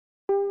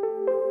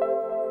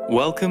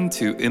Welcome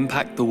to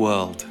Impact the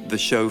World, the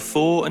show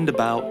for and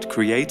about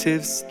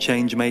creatives,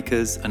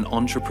 changemakers, and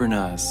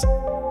entrepreneurs.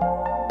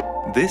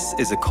 This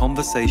is a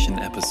conversation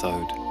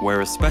episode where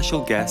a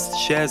special guest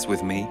shares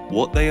with me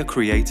what they are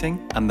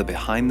creating and the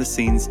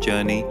behind-the-scenes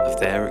journey of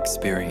their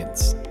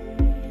experience.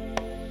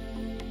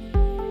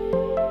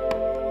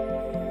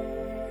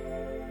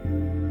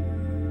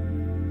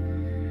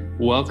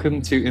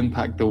 Welcome to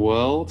Impact the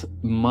World.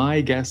 My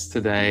guest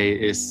today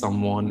is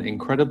someone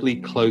incredibly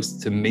close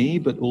to me,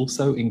 but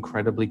also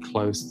incredibly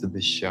close to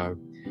this show.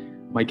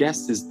 My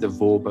guest is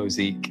Devor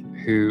Bozique,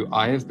 who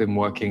I have been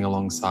working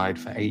alongside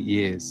for 8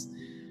 years.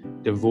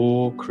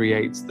 Devor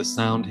creates the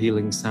sound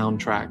healing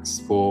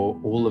soundtracks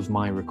for all of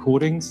my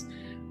recordings,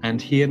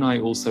 and he and I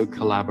also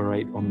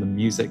collaborate on the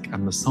music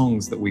and the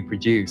songs that we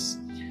produce.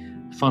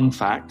 Fun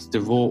fact,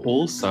 Devor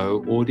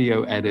also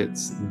audio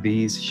edits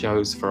these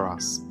shows for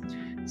us.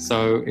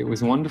 So it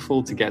was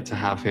wonderful to get to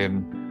have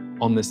him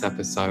on this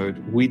episode.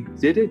 We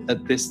did it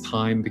at this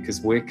time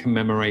because we're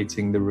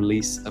commemorating the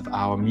release of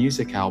our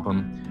music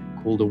album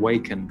called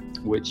Awaken,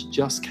 which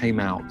just came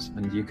out,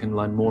 and you can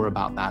learn more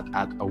about that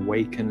at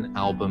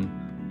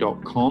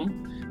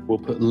awakenalbum.com. We'll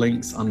put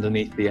links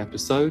underneath the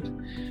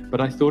episode,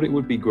 but I thought it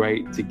would be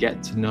great to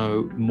get to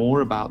know more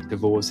about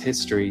Devor's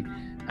history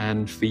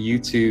and for you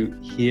to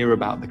hear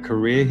about the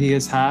career he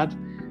has had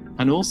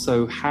and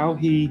also how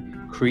he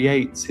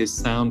creates his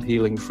sound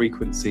healing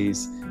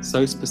frequencies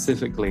so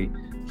specifically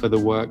for the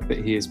work that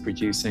he is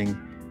producing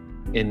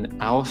in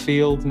our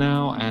field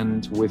now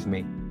and with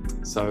me.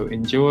 So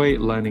enjoy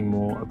learning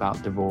more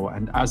about Devor.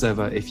 And as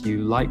ever, if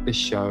you like this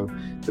show,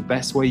 the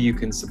best way you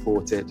can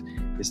support it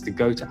is to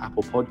go to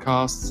Apple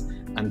Podcasts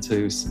and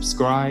to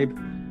subscribe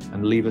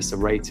and leave us a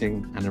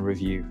rating and a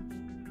review.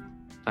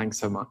 Thanks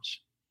so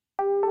much.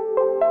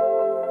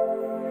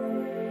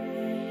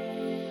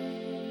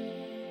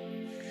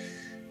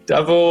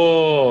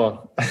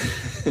 Devor!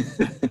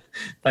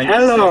 Thank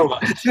Hello. you so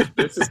much.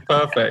 This is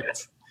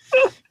perfect.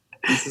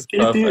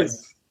 It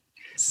is.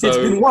 So, it's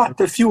been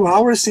a few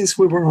hours since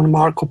we were on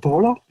Marco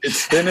Polo?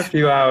 It's been a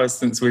few hours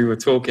since we were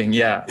talking,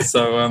 yeah.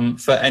 So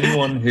for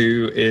anyone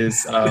who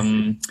is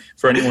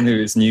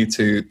new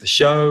to the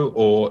show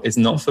or is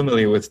not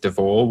familiar with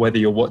Devor, whether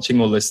you're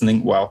watching or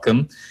listening,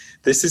 welcome.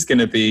 This is going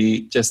to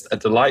be just a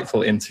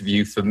delightful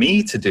interview for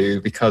me to do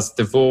because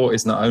Devor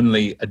is not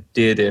only a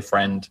dear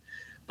friend,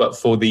 but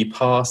for the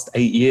past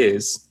 8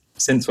 years,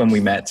 since when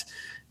we met,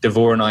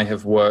 Devor and I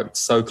have worked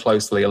so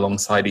closely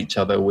alongside each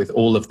other with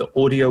all of the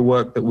audio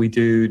work that we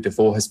do.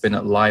 Devor has been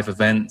at live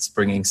events,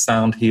 bringing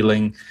sound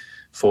healing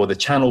for the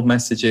channeled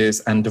messages.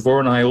 And Devor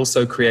and I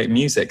also create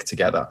music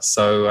together.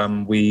 So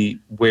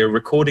we're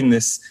recording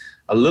this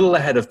a little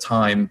ahead of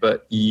time,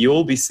 but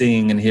you'll be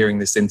seeing and hearing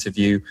this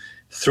interview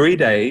 3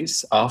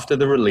 days after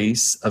the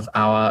release of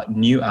our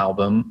new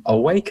album,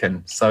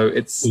 Awaken. So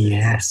it's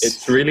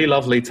really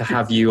lovely to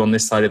have you on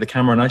this side of the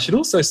camera. And I should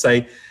also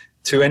say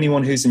to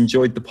anyone who's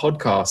enjoyed the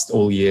podcast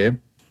all year,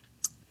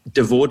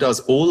 Devor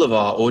does all of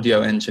our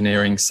audio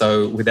engineering.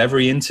 So with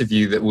every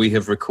interview that we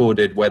have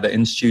recorded, whether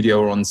in studio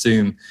or on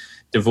Zoom,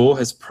 Devor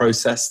has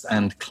processed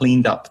and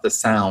cleaned up the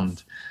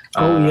sound.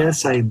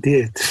 Yes, I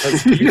did.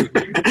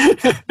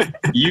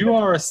 You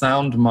are a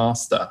sound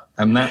master,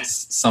 and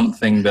that's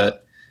something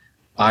that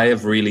I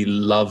have really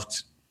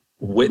loved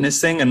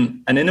witnessing.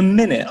 And in a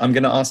minute, I'm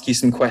going to ask you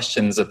some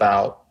questions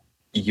about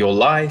your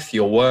life,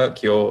 your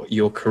work,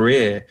 your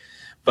career.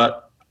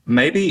 But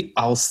maybe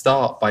I'll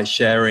start by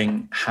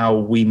sharing how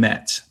we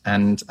met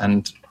and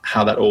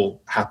how that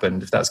all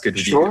happened, if that's good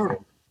with you.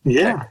 Sure.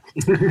 Yeah.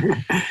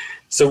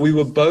 So we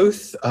were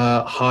both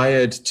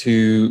hired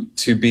to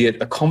be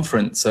at a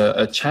conference,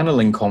 a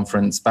channeling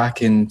conference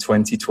back in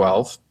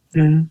 2012.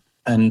 Mm-hmm.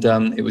 And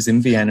it was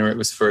in Vienna. It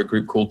was for a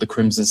group called the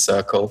Crimson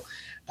Circle.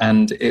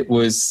 And it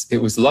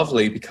was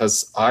lovely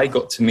because I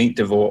got to meet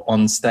Devor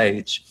on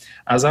stage.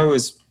 As I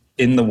was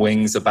in the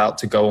wings about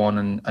to go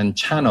on and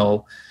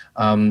channel,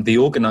 the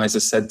organizer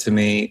said to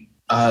me,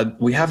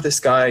 we have this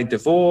guy,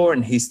 Devor,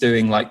 and he's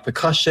doing like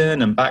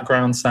percussion and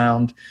background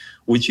sound.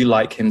 Would you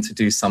like him to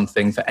do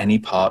something for any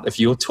part of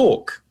your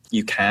talk?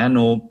 You can,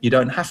 or you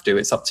don't have to.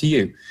 It's up to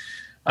you.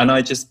 And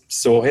I just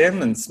saw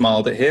him and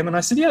smiled at him. And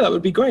I said, yeah, that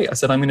would be great. I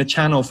said, I'm going to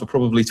channel for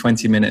probably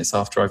 20 minutes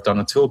after I've done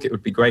a talk. It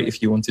would be great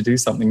if you want to do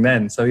something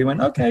then. So he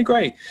went, okay,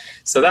 great.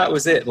 So that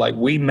was it. Like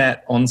we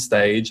met on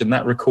stage and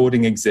that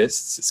recording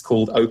exists. It's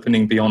called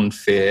Opening Beyond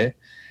Fear.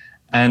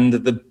 And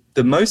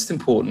the most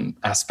important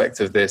aspect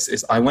of this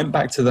is I went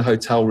back to the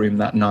hotel room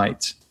that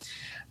night.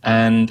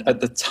 And at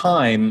the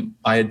time,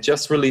 I had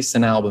just released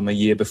an album a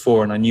year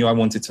before, and I knew I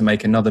wanted to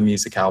make another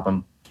music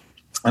album.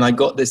 And I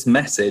got this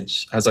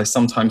message, as I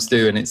sometimes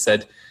do, and it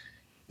said,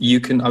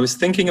 I was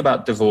thinking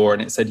about Devor,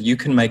 and it said, you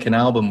can make an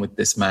album with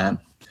this man.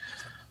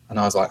 And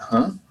I was like,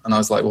 huh? And I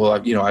was like, well,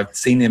 I've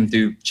seen him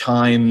do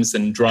chimes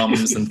and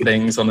drums and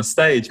things on a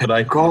stage, but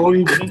I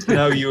didn't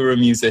know you were a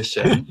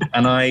musician.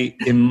 And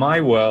in my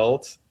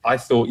world, I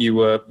thought you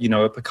were,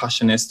 a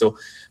percussionist,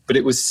 but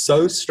it was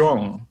so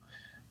strong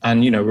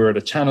And, we're at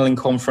a channeling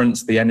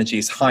conference, the energy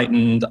is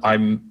heightened.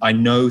 I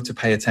know to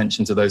pay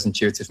attention to those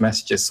intuitive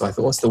messages. So I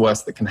thought, what's the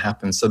worst that can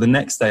happen? So the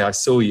next day I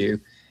saw you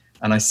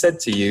and I said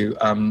to you,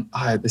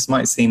 this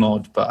might seem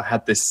odd, but I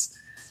had this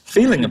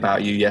feeling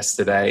about you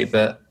yesterday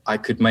that I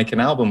could make an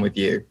album with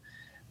you.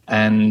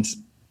 And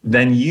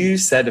then you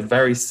said a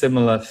very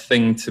similar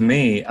thing to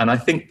me. And I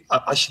think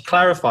I should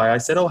clarify. I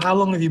said, how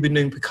long have you been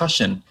doing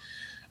percussion?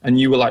 And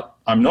you were like,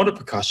 I'm not a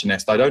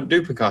percussionist. I don't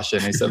do percussion.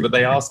 He said, but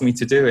they asked me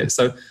to do it.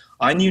 So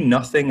I knew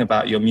nothing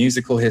about your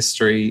musical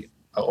history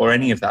or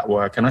any of that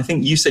work. And I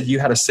think you said you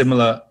had a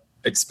similar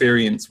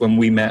experience when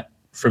we met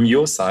from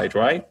your side,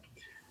 right?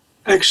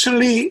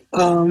 Actually,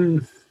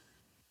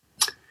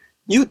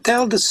 you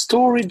tell the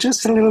story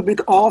just a little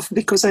bit off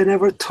because I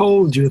never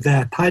told you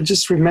that. I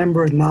just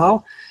remember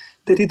now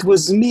that it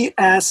was me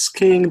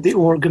asking the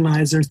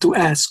organizer to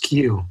ask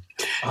you.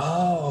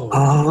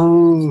 Because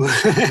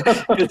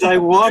I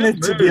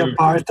wanted to be a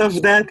part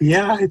of that.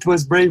 Yeah, it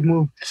was a brave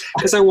move.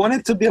 Because I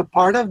wanted to be a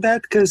part of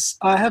that because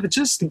I have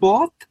just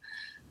bought,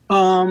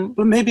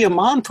 maybe a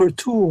month or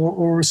two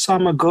or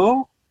some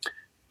ago,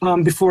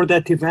 before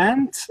that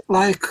event,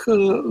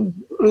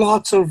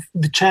 lots of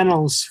the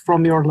channels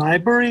from your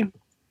library.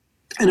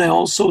 And I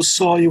also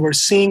saw you were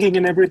singing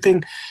and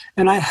everything.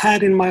 And I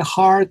had in my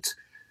heart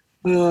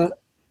a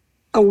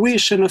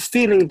wish and a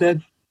feeling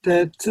that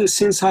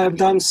since I have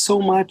done so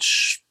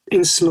much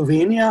in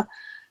Slovenia,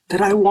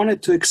 that I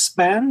wanted to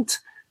expand.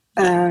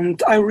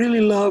 And I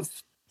really love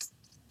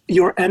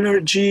your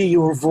energy,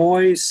 your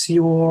voice,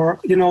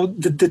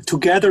 the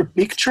together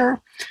picture.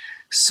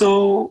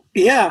 So,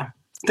 yeah,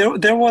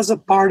 there was a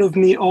part of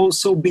me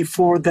also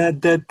before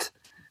that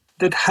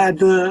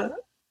had a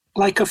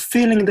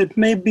feeling that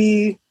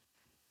maybe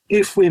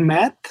if we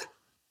met,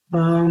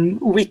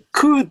 we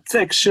could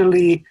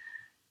actually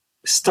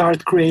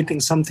start creating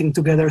something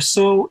together.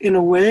 So in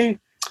a way,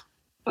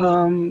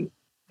 I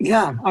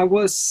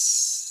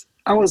was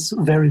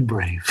very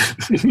brave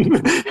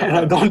and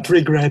I don't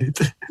regret it.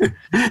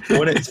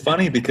 Well, it's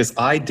funny because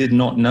I did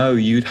not know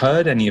you'd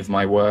heard any of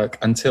my work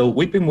until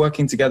we'd been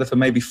working together for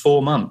maybe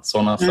 4 months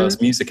on our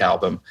first music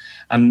album.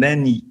 And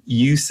then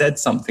you said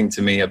something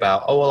to me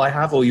about, I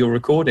have all your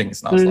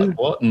recordings. And I was like,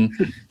 what?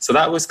 And so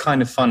that was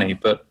kind of funny.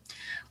 But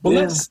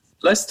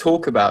let's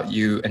talk about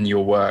you and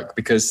your work,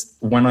 because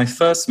when I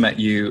first met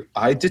you,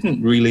 I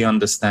didn't really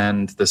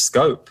understand the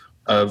scope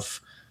of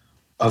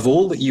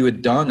all that you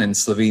had done in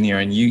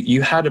Slovenia. And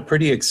you had a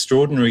pretty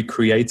extraordinary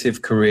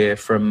creative career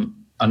from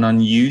an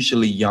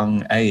unusually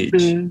young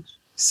age.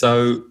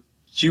 So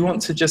do you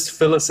want to just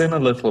fill us in a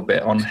little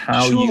bit on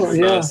how you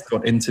first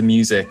got into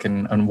music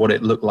and what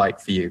it looked like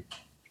for you?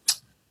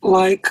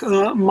 My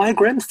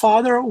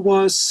grandfather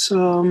was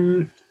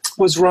running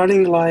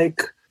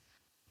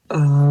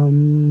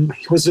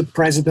he was the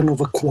president of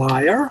a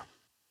choir,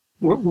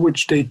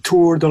 which they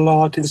toured a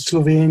lot in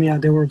Slovenia.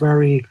 They were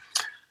very,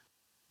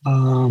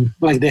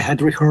 they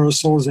had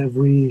rehearsals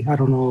every,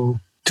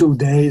 2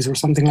 days or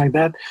something like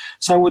that.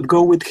 So I would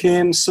go with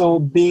him. So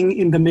being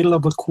in the middle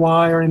of a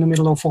choir, in the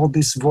middle of all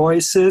these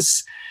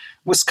voices,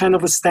 was kind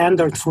of a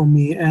standard for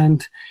me.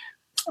 And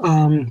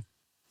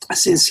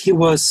since he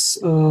was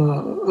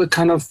a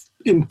kind of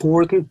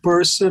important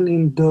person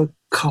in the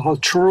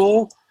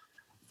cultural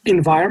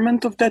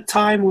environment of that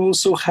time, we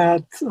also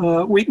had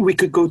we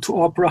could go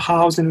to opera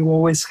house, and we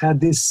always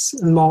had this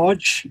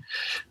lodge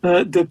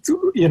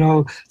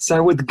so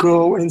I would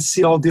go and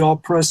see all the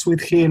operas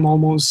with him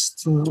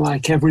almost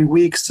every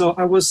week. So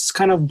I was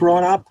kind of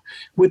brought up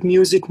with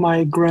music.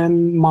 My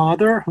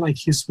grandmother,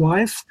 his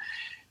wife,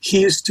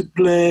 he used to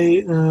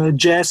play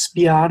jazz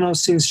piano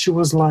since she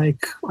was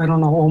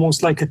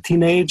almost like a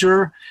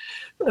teenager.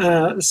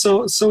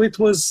 So it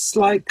was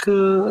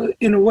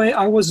in a way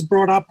I was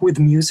brought up with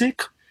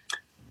music.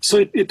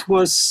 So it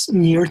was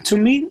near to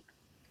me.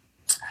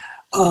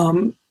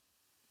 But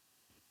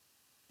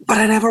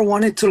I never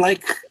wanted to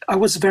I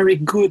was very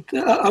good.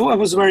 I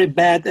was very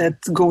bad at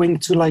going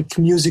to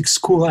music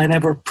school. I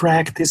never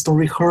practiced or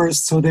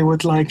rehearsed. So they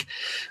would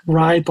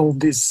write all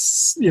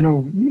this,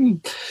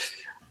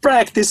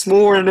 practice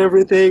more and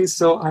everything.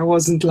 So I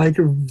wasn't a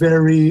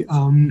very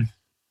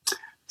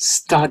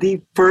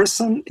study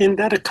person in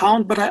that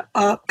account, but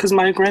because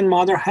my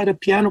grandmother had a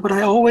piano, but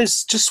I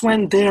always just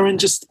went there and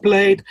just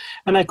played,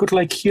 and I could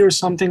hear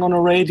something on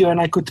a radio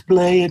and I could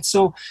play it.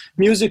 So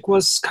music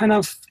was kind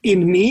of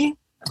in me.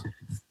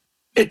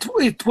 It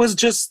was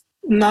just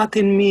not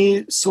in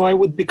me, so I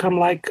would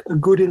become a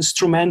good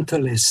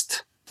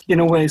instrumentalist in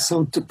a way.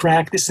 So to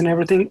practice and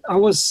everything, I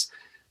was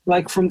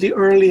from the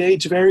early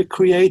age very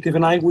creative,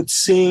 and I would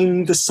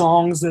sing the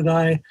songs that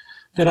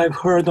I've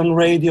heard on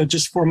radio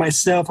just for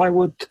myself. I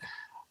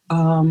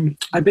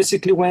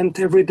basically went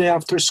every day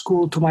after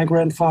school to my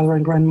grandfather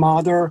and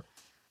grandmother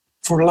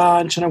for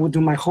lunch, and I would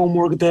do my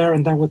homework there,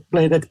 and I would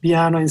play that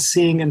piano and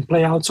sing and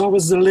play out. So I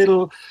was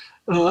I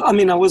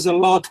was a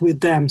lot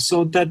with them.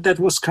 So that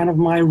was kind of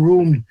my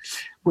room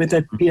with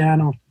that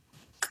piano.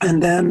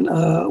 And then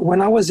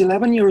when I was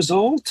 11 years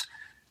old,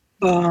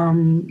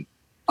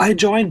 I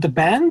joined the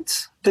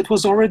band that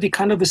was already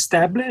kind of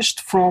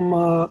established from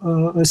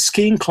a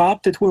skiing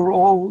club that we were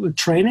all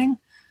training,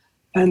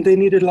 and they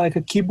needed like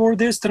a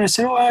keyboardist. And I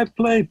said, I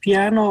play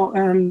piano.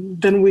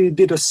 And then we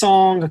did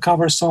a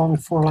cover song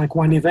for like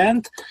one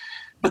event.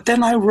 But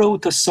then I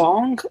wrote a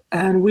song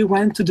and we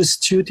went to the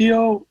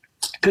studio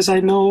because I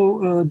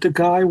know the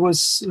guy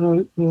was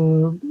a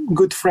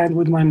good friend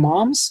with my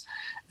mom's.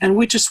 And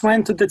we just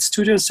went to that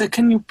studio and said,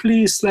 can you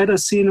please let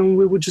us in? And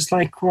we would just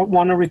like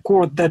want to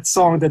record that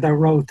song that I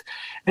wrote.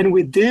 And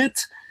we did.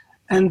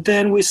 And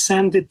then we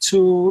sent it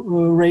to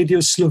Radio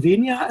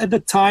Slovenia. At the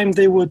time,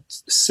 they would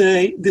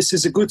say, this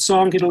is a good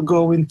song. It'll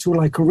go into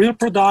like a real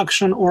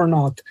production or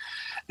not.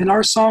 And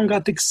our song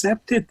got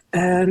accepted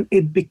and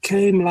it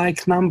became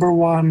like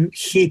 #1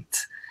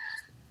 hit.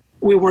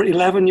 We were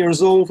 11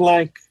 years old,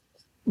 like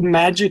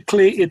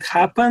magically it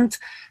happened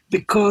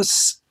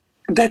because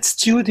that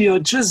studio,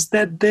 just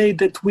that day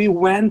that we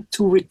went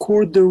to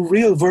record the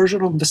real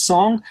version of the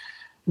song,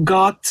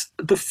 got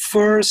the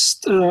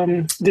first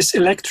this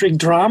electric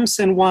drums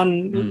and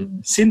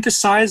one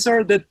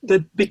synthesizer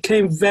that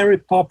became very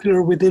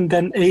popular within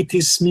the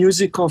 80s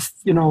music of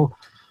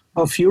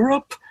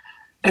Europe.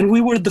 And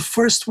we were the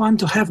first one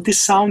to have this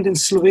sound in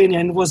Slovenia,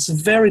 and it was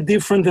very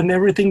different than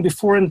everything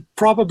before, and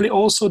probably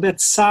also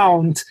that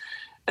sound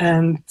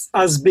and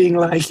us being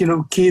like,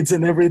 kids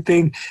and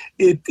everything,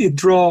 it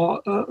draw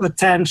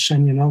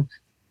attention,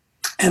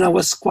 And I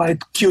was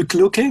quite cute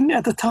looking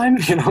at the time,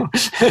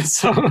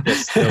 So you're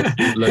still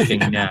cute looking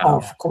now.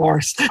 Of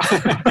course.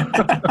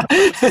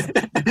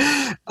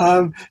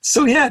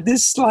 So yeah,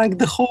 this like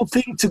the whole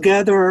thing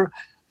together,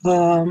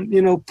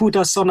 put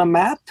us on a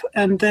map,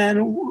 and then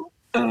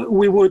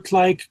we would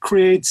like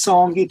create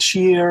song each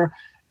year,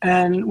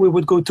 and we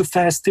would go to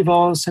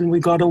festivals, and we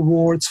got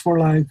awards for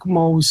like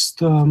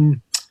most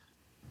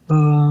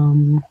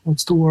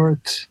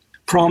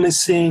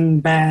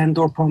promising band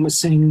or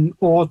promising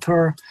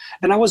author.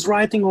 And I was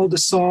writing all the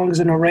songs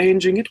and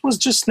arranging. It was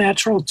just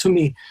natural to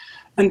me.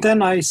 And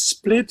then I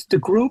split the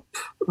group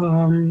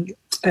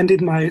and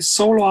did my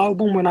solo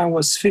album when I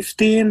was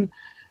 15.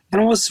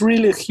 And I was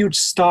really a huge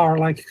star,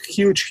 like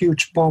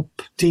huge pop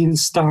teen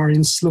star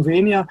in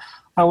Slovenia.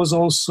 I was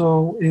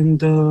also in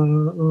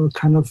the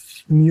kind of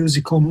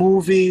musical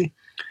movie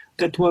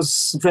that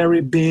was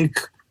very big.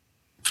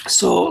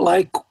 So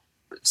like,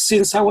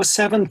 since I was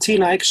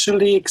 17, I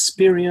actually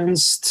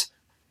experienced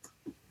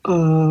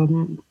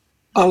a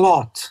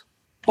lot.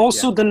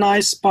 Also the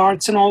nice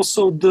parts and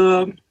also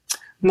the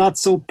not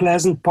so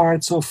pleasant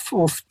parts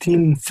of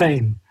teen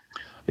fame.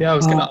 Yeah, I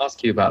was going to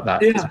ask you about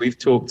that, because we've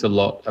talked a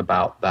lot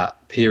about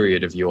that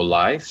period of your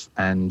life,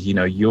 and you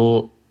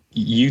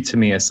to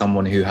me are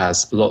someone who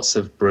has lots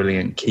of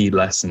brilliant key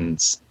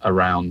lessons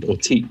around, or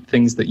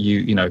things that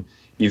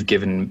you've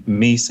given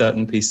me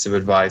certain pieces of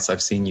advice.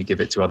 I've seen you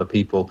give it to other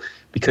people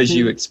because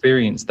you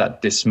experienced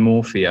that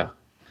dysmorphia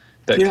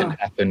that can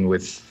happen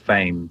with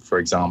fame, for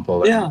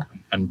example,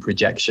 and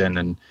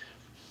projection.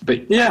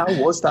 But how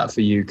was that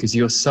for you? Because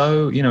you're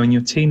so, in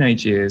your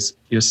teenage years,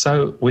 we're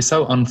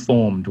so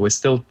unformed. We're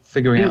still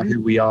figuring out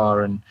who we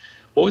are. And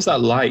what was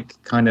that like,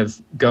 kind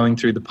of going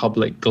through the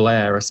public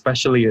glare,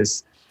 especially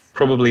as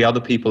probably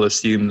other people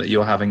assume that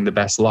you're having the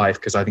best life?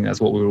 Because I think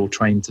that's what we were all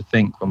trained to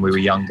think when we were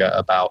younger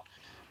about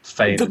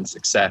fame and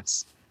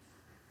success.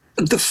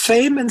 The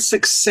fame and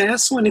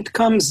success, when it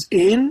comes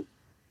in,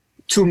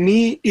 to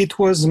me, it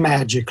was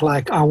magic.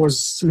 Like I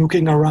was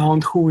looking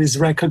around, who is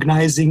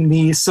recognizing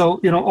me? So,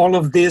 all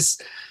of this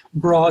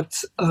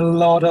brought a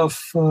lot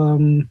of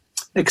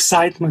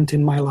excitement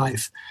in my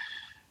life.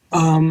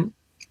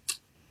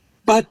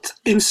 But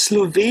in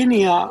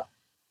Slovenia,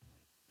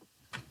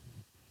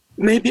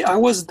 maybe I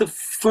was the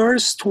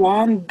first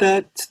one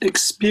that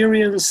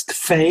experienced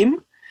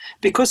fame,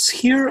 because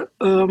here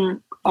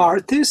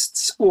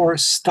artists or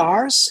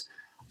stars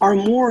are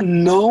more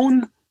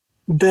known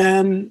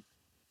than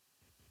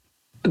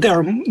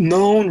they're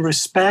known,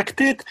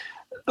 respected.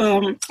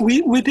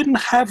 We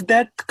didn't have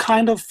that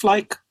kind of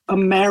like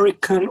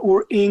American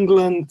or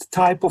England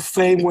type of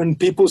fame when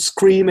people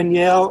scream and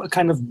yell,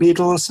 kind of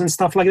Beatles and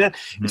stuff like that.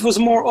 It was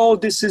more,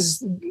 this is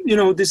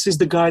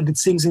the guy that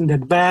sings in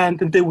that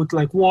band, and they would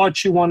like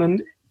watch you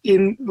want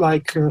in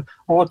like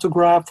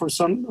autograph or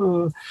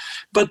some,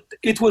 but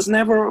it was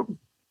never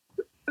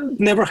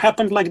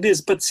happened like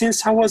this. But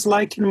since I was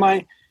like in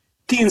my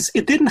teens,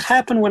 it didn't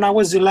happen when I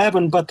was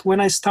 11, but when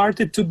I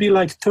started to be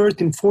like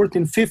 13,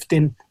 14,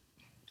 15,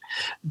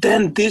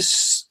 then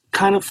this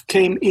kind of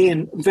came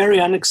in very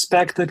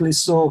unexpectedly.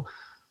 So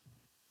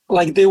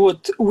like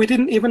we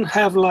didn't even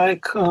have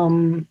like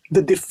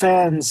the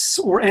defense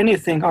or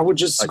anything. I would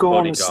just like go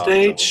on a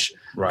stage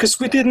because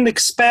we didn't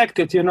expect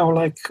it,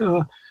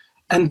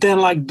 and then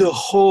like the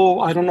whole,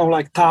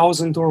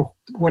 1,000 or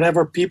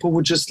whatever people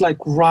would just like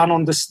run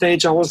on the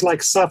stage. I was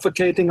like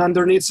suffocating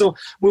underneath. So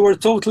we were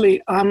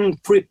totally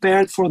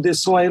unprepared for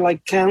this. So I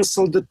like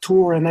canceled the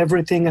tour and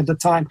everything at the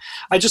time.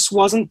 I just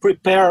wasn't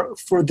prepared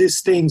for these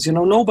things,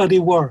 nobody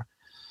were.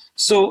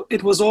 So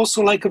it was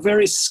also like a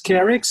very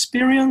scary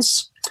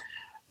experience.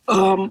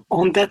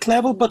 on that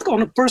level, but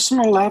on a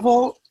personal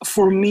level,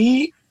 for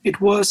me, it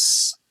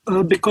was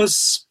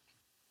because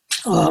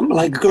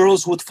like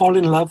girls would fall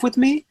in love with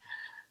me,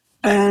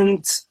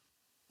 and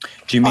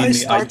do you mean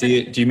the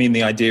idea? Do you mean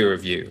the idea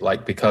of you,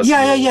 like because?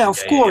 Yeah.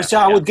 Of course,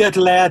 I would get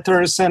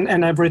letters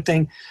and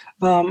everything.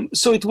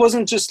 So it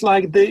wasn't just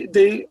like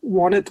they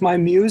wanted my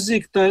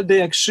music; that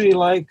they actually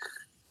like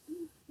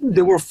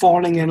they were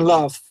falling in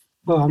love.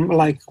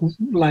 Like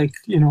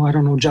I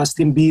don't know,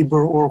 Justin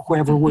Bieber or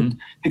whoever would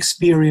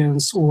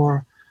experience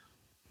or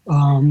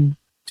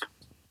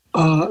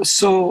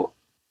so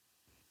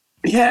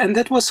yeah, and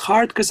that was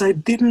hard because I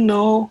didn't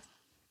know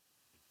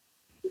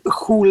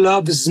who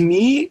loves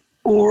me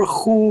or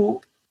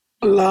who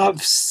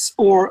loves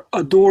or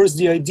adores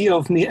the idea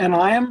of me. And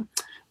I am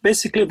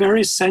basically a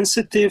very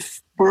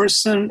sensitive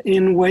person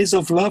in ways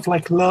of love,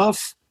 like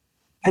love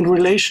and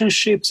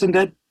relationships, and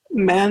that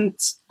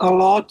meant a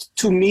lot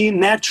to me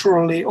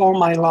naturally all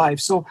my life.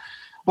 So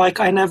like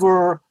I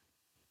never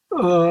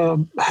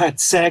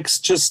had sex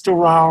just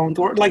around,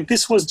 or like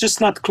this was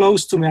just not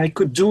close to me. I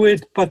could do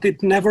it, but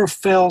it never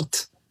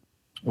felt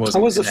I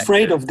was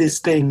afraid of these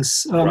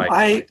things.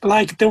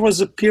 There was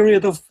a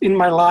period in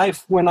my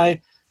life when I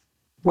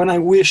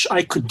wish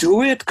I could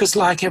do it, because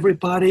like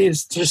everybody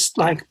is just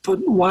like, but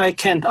why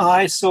can't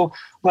I? So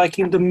like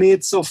in the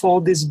midst of all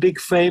this big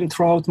fame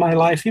throughout my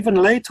life, even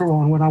later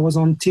on when I was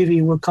on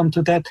TV, we'll come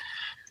to that,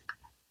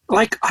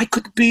 like I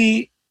could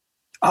be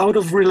out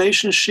of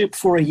relationship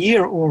for a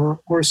year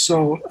or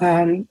so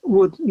and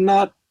would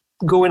not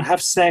go and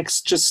have sex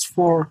just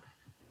for,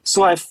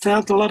 so I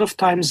felt a lot of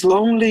times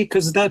lonely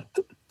because that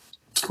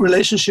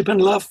relationship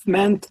and love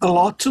meant a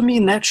lot to me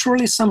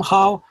naturally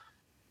somehow.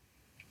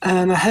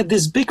 And I had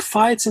these big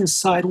fights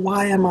inside.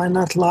 Why am I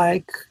not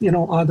like,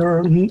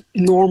 other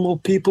normal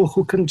people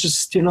who can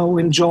just,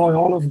 enjoy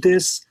all of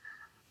this?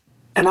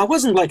 And I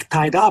wasn't like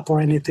tied up or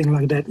anything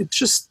like that. It's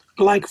just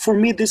like, for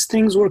me, these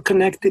things were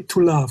connected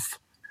to love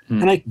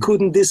and I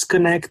couldn't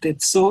disconnect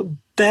it. So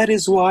that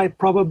is why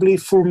probably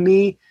for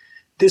me,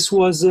 this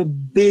was a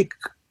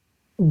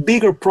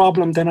bigger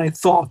problem than I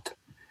thought,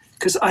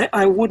 because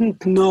I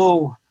wouldn't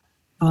know.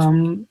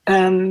 And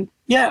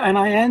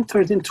I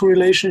entered into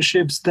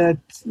relationships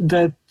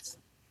that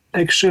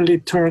actually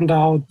turned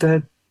out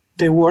that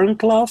they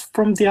weren't love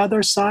from the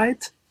other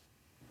side.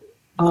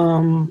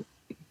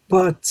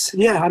 But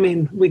yeah, I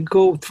mean, we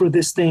go through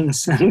these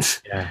things, and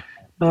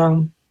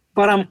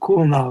but I'm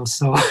cool now,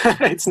 so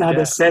it's not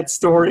a sad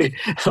story,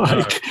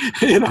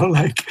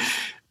 like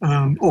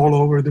all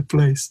over the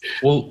place.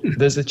 Well,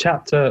 there's a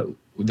chapter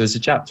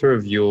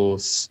of your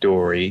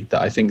story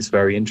that I think is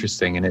very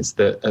interesting, and it's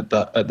that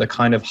at the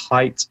kind of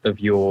height of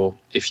your,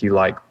 if you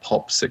like,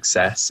 pop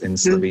success in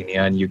Slovenia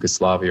and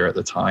Yugoslavia at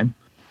the time,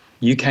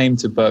 you came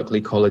to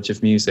Berklee College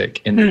of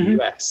Music in the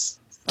US,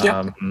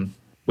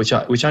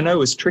 which I know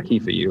was tricky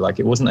for you. Like,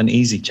 it wasn't an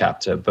easy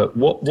chapter, but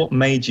what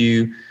made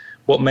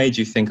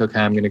you think, okay,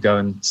 I'm going to go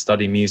and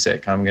study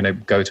music, I'm going to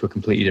go to a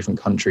completely different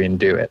country and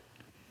do it?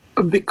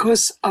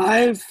 Because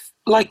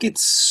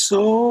it's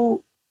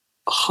so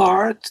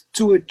hard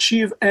to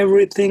achieve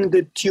everything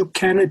that you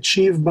can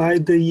achieve by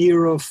the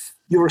year of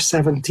you're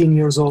 17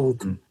 years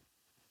old.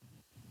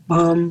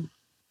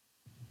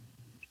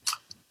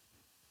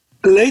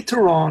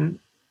 Later on,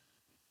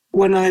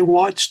 when I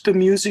watched the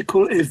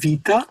musical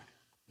Evita,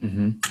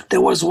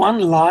 there was one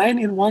line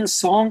in one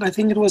song, I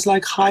think it was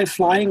like High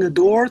Flying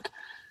Adored,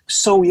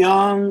 so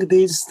young,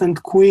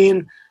 distant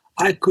queen.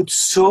 I could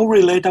so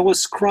relate. I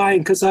was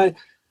crying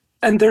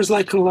and there's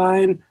like a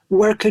line,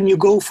 where can you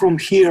go from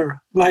here?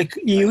 Like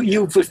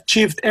you've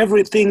achieved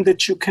everything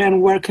that you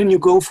can. Where can you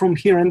go from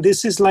here? And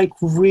this is like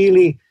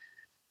really,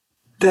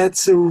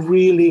 that's a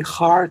really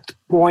hard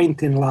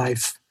point in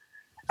life.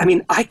 I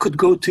mean, I could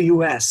go to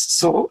US,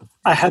 so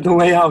I had a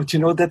way out,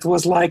 that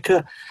was like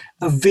a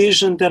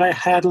vision that I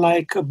had,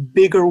 like a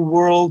bigger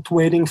world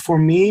waiting for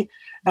me.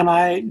 And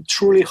I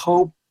truly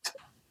hoped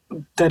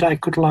that I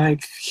could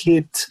like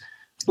hit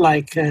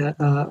like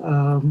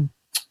a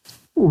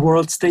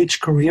world stage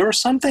career or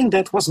something.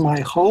 That was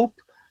my hope,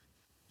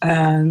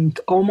 and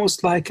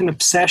almost like an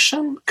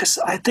obsession, because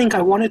I think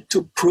I wanted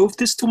to prove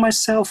this to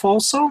myself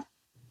also.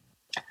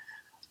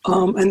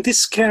 And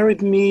this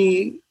carried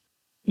me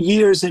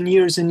years and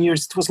years and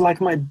years. It was like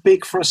my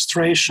big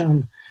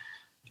frustration.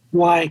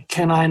 Why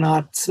can I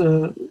not,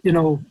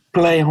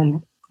 play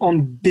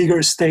on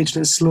bigger stage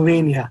than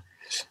Slovenia?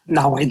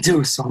 Now I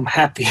do, so I'm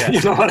happy.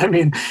 You know what I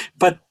mean?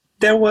 But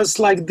there was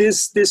like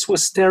this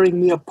was tearing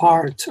me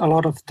apart a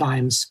lot of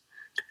times,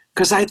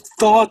 because I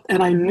thought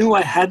and I knew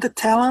I had the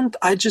talent,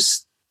 I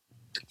just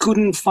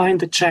couldn't find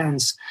the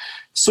chance.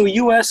 So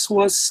US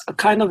was a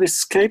kind of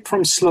escape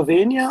from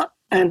Slovenia,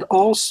 and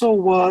also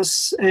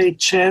was a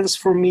chance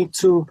for me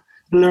to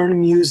learn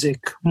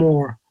music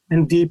more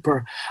and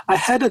deeper. I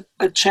had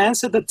a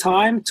chance at the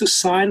time to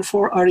sign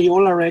for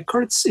Ariola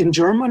Records in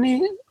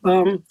Germany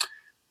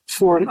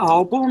for an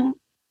album,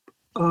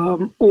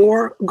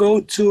 or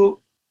go to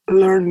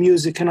learn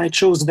music, and I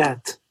chose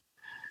that.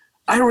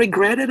 I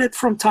regretted it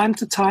from time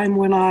to time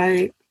when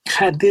I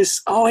had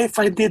this, oh, if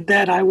I did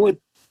that, I would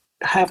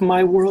have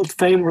my world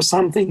fame or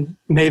something.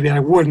 Maybe I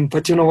wouldn't,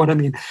 but you know what I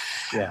mean.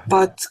 Yeah.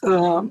 But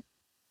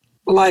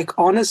like,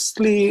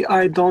 honestly,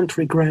 I don't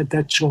regret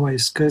that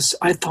choice, because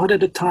I thought at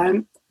the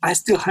time, I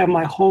still have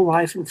my whole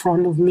life in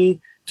front of me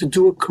to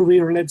do a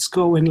career. Let's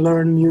go and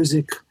learn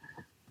music.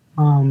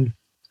 And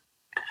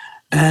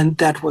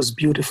that was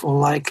beautiful.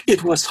 Like,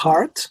 it was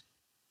hard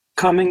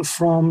coming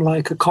from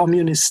like a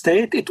communist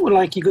state. It was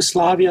like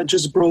Yugoslavia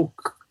just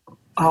broke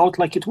out,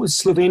 like it was,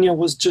 Slovenia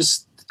was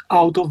just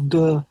out of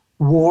the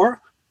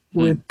war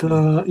with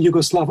the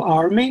Yugoslav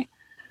army.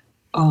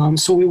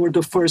 So we were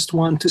the first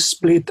one to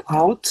split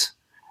out,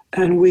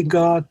 and we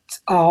got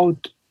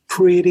out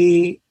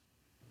pretty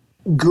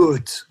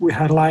good. We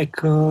had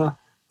like a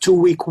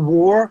 2-week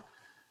war.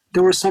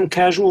 There were some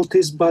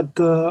casualties, but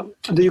the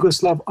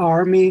Yugoslav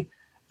army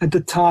at the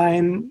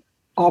time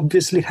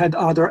obviously had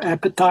other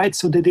appetites,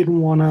 so they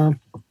didn't want to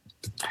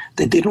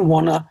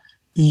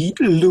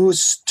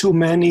lose too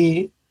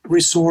many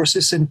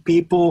resources and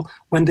people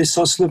when they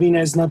saw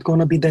Slovenia is not going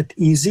to be that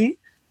easy.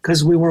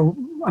 Because we were,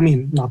 I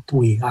mean, not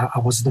we, I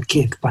was the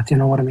kid, but you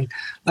know what I mean?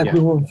 Like, we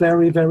were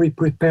very, very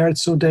prepared.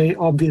 So they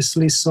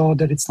obviously saw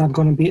that it's not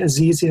going to be as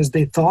easy as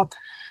they thought.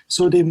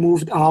 So they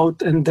moved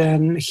out and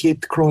then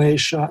hit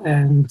Croatia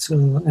and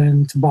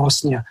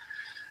Bosnia.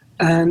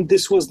 And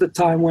this was the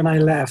time when I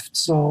left.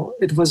 So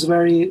it was a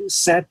very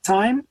sad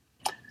time.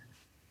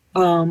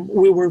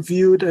 We were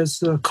viewed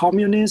as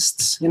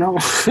communists, you know.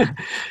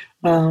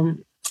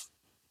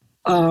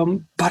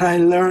 But I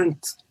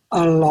learned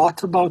a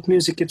lot about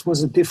music. It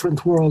was a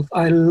different world.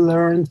 I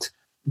learned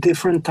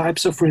different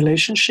types of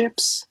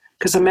relationships,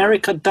 because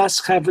America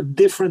does have a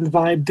different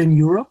vibe than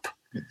Europe.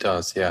 It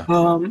does, yeah.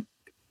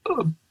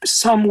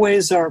 Some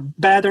ways are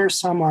better,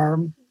 some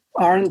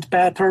aren't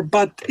better,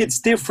 but it's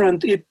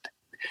different.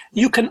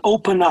 You can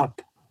open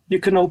up. You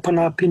can open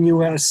up in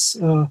US.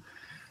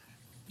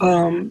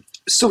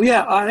 So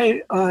yeah,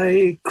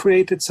 I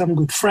created some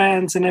good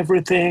friends and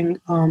everything.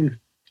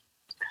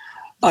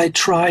 I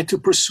tried to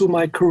pursue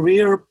my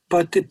career,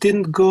 but it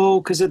didn't go,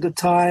 because at the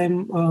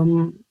time,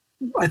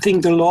 I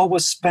think the law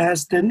was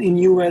passed that in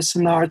US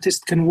an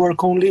artist can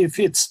work only if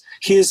it's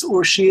his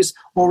or she is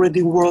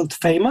already world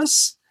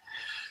famous.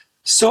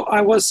 So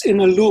I was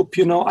in a loop,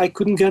 you know. I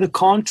couldn't get a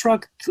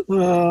contract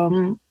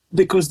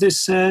because they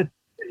said,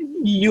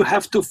 you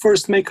have to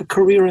first make a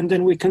career and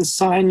then we can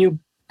sign you.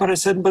 But I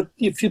said, but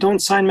if you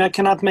don't sign me, I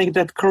cannot make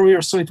that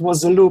career. So it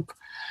was a loop.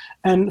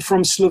 And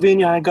from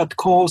Slovenia, I got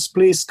calls,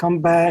 please come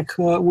back.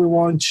 We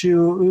want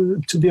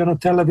you to be on a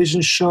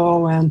television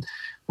show and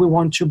we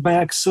want you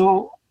back.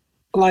 So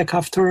like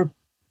after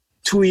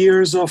 2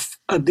 years of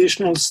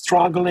additional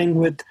struggling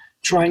with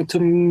trying to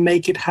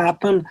make it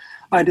happen,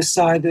 I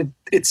decided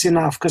it's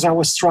enough, because I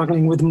was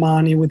struggling with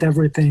money, with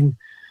everything.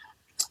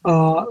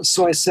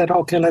 So I said,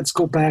 okay, let's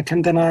go back.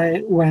 And then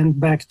I went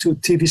back to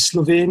TV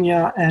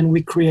Slovenia and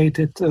we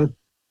created a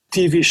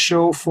TV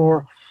show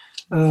for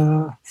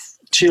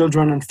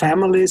children and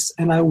families,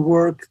 and I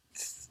worked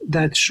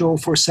that show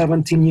for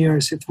 17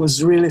 years. It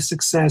was really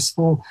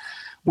successful.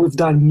 We've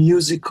done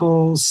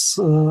musicals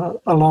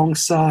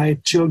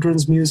alongside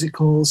children's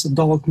musicals,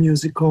 adult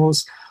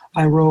musicals.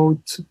 I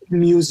wrote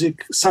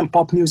music, some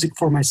pop music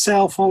for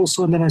myself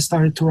also, and then I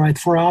started to write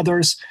for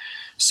others.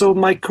 So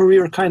my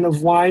career kind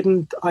of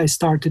widened. I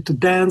started to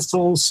dance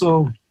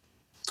also.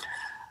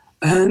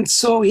 And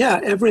so, yeah,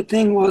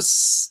 everything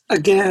was,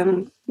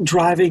 again,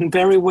 driving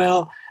very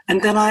well.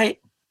 And then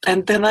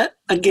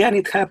again,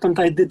 it happened.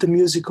 I did the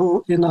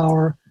musical in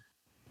our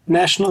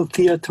National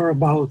Theatre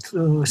about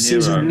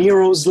Caesar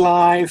Nero's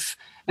life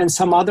and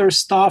some other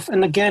stuff.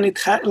 And again, it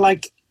had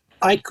like,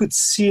 I could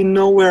see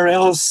nowhere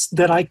else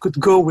that I could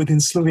go within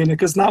Slovenia,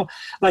 because now,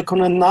 like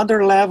on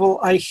another level,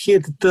 I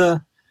hit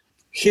the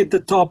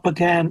top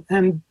again.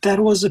 And that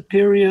was a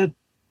period,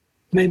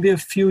 maybe a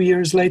few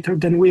years later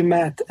than we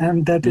met.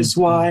 And that is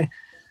why,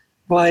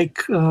 like,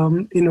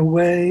 in a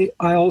way,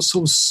 I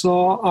also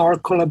saw our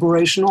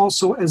collaboration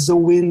also as a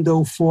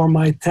window for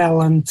my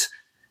talent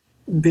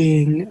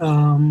being,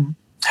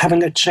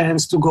 having a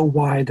chance to go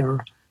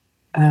wider.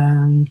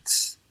 And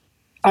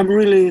I'm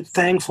really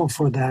thankful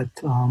for that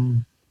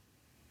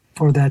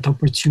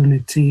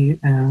opportunity.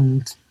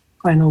 And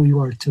I know you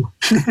are too.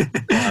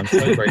 I'm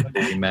so grateful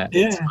we met.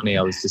 Yeah. It's funny,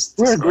 I was just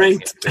we're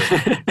great.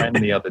 A friend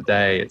the other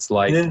day. It's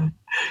like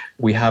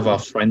we have our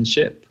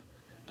friendship,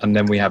 and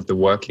then we have the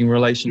working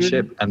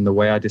relationship. And the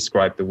way I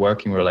describe the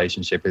working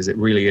relationship is it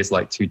really is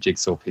like two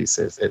jigsaw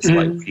pieces. It's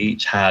like we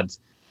each had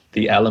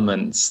the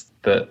elements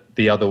that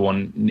the other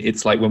one,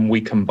 it's like when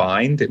we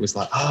combined, it was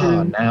like,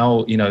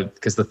 now, you know,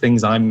 because the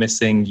things I'm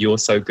missing, you're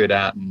so good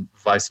at, and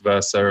vice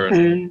versa.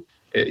 And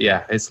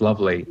it's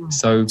lovely.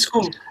 So it's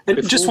cool.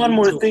 And just one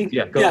more thing.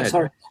 Yeah, go ahead.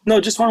 Sorry. No,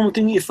 just one more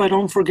thing, if I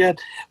don't forget.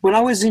 When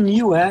I was in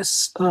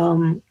US,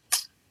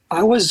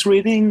 I was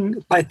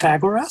reading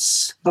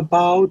Pythagoras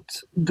about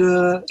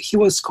he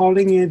was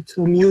calling it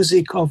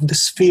music of the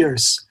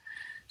spheres.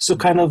 So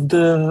kind of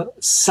the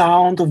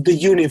sound of the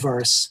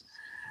universe.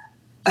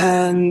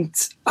 And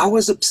I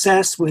was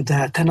obsessed with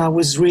that. And I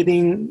was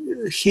reading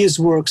his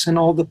works and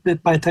all the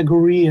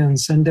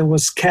Pythagoreans, and there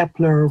was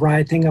Kepler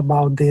writing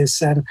about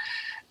this, and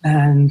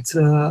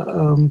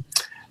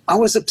I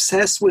was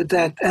obsessed with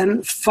that.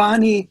 And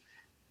funny,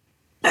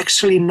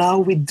 actually now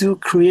we do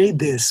create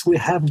this. We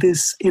have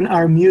this in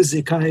our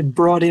music. I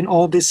brought in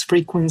all these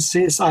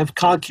frequencies. I've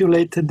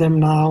calculated them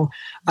now.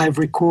 I've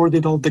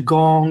recorded all the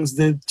gongs,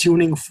 the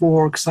tuning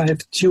forks. I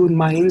have tuned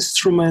my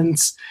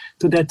instruments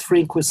to that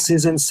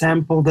frequencies and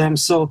sampled them.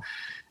 So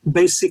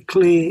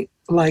basically,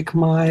 like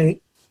my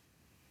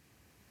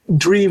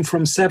dream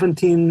from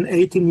 17,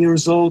 18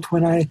 years old,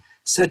 when I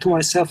said to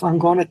myself, I'm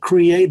going to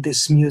create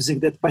this music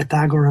that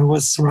Pythagoras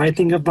was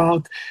writing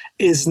about,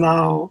 is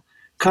now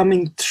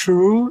coming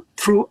through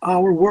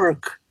our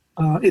work.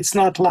 It's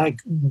not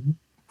like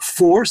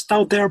forced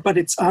out there, but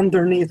it's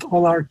underneath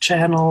all our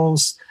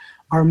channels.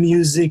 Our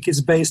music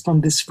is based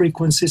on this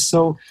frequency,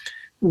 so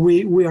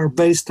we are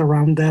based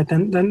around that,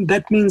 and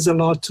that means a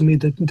lot to me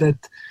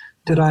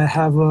that I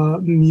have a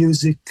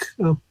music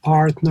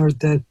partner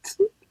that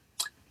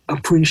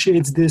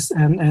appreciates this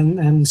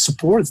and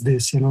supports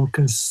this,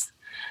 because.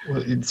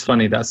 Well, it's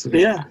funny. This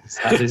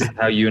is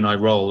how you and I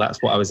roll.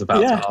 That's what I was about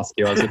to ask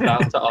you. I was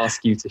about to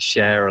ask you to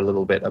share a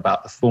little bit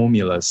about the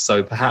formulas.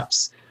 So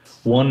perhaps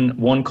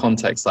one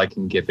context I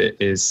can give it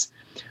is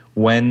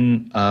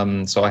when,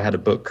 so I had a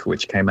book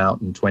which came out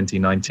in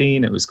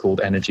 2019. It was called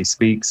Energy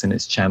Speaks, and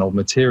it's channeled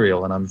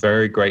material. And I'm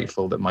very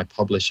grateful that my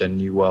publisher,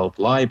 New World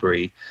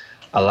Library,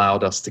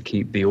 allowed us to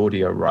keep the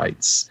audio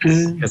rights,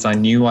 because I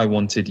knew I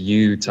wanted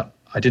you to,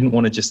 I didn't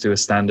want to just do a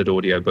standard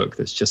audiobook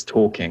that's just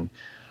talking.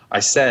 I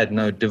said,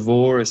 no,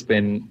 Devor has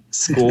been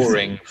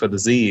scoring for the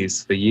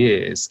Z's for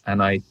years,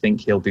 and I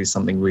think he'll do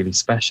something really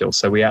special.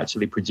 So we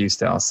actually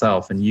produced it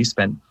ourselves, and you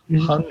spent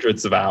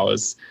hundreds of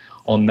hours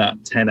on that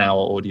 10-hour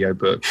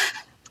audiobook.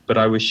 But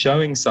I was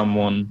showing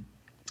someone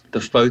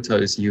the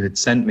photos you had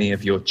sent me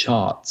of your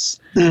charts,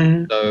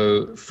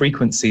 so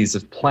frequencies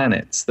of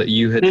planets that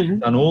you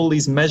had done all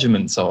these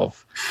measurements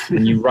of,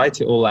 and you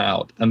write it all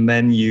out, and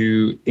then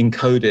you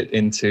encode it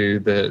into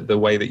the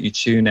way that you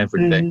tune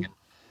everything.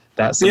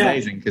 That's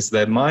amazing, because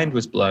their mind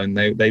was blown.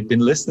 They'd been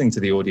listening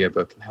to the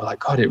audiobook, and they were like,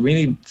 God, it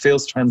really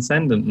feels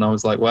transcendent. And I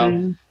was like,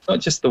 well,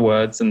 not just the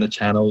words and the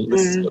channel,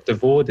 this is what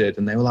Devor did.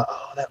 And they were like,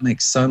 oh, that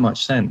makes so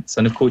much sense.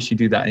 And of course, you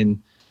do that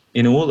in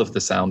all of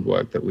the sound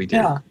work that we do.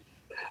 Yeah.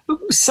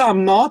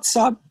 Some not,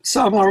 some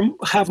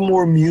have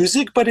more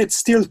music, but it's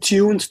still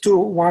tuned to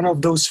one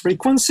of those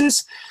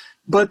frequencies.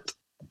 But,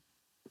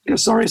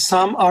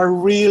 some are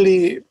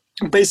really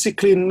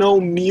basically no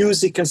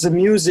music as a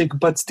music,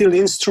 but still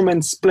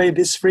instruments play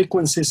these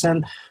frequencies,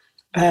 and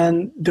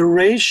the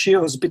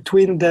ratios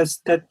between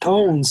that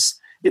tones,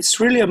 it's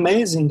really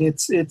amazing.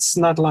 It's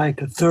not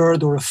like a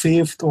third or a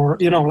fifth or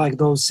like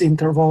those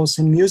intervals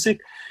in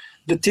music,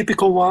 the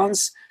typical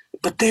ones,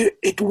 but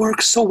it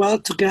works so well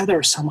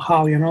together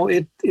somehow.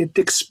 It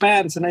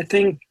expands, and I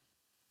think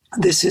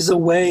this is a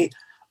way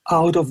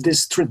out of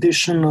this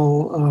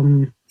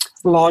traditional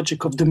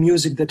logic of the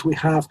music that we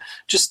have.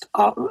 Just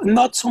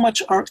not so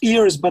much our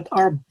ears, but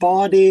our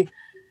body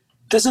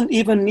doesn't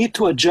even need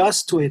to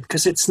adjust to it,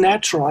 because it's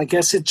natural. I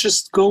guess it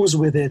just goes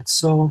with it.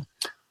 So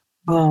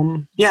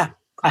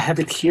I have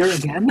it here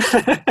again,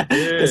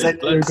 because I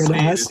know you're going to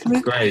ask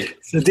me. Great.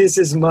 So this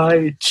is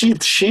my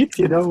cheat sheet.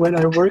 When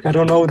I work, I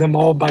don't know them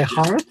all by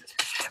heart,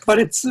 but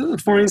it's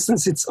for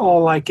instance, it's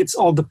all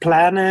the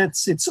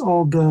planets, it's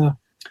all the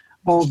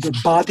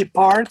body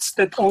parts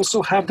that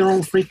also have their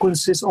own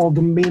frequencies, all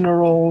the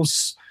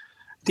minerals,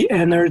 the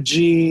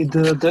energy,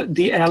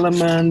 the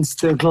elements,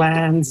 the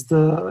glands,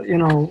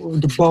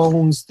 the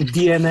bones, the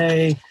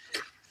DNA,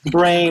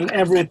 brain,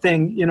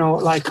 everything.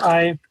 Like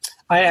I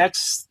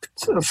asked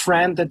a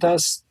friend that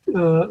does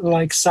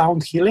like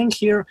sound healing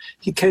here.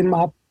 He came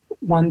up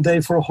one day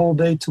for a whole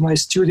day to my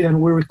studio,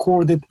 and we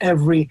recorded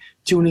every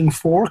tuning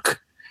fork.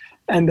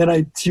 And then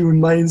I tuned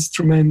my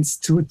instruments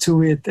to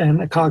it,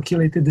 and I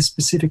calculated the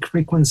specific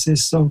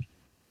frequencies. So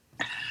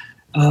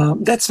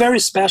that's very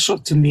special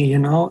to me,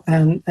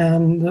 And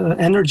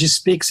Energy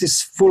Speaks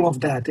is full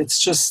of that. It's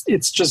just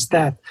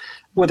that.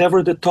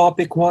 Whatever the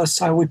topic was,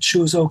 I would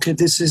choose. Okay,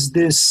 this is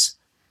this.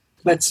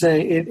 Let's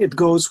say it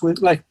goes with,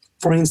 like,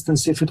 for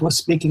instance, if it was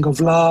speaking of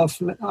love,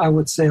 I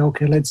would say,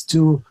 okay, let's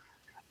do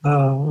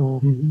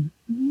the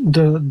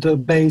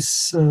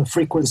bass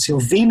frequency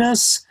of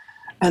Venus.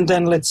 And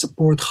then let's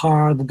support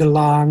heart, the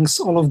lungs,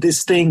 all of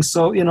these things.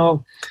 So,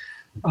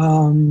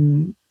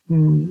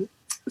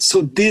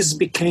 so this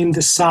became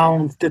the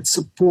sound that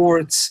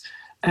supports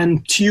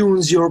and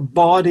tunes your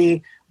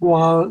body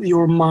while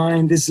your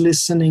mind is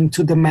listening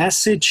to the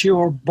message.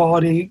 Your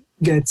body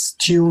gets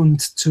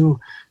tuned to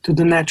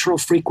the natural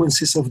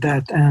frequencies of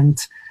that.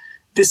 And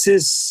this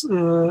is,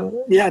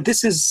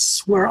 this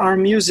is where our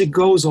music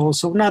goes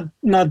also, not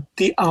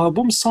the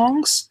album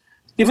songs,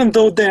 even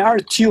though they are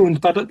tuned,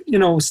 but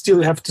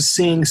still have to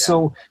sing. Yeah.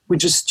 So we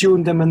just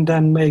tune them and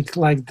then make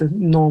like the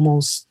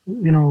normal,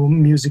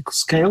 music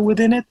scale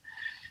within it.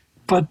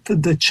 But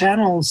the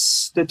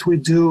channels that we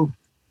do,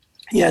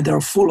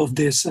 they're full of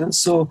this. And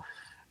so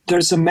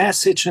there's a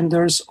message, and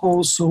there's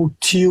also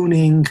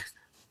tuning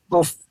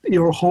of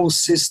your whole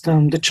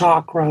system, the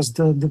chakras,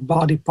 the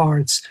body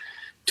parts,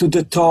 to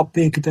the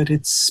topic that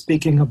it's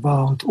speaking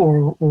about,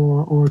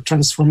 or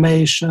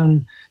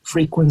transformation,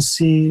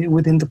 frequency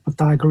within the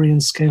Pythagorean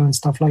scale and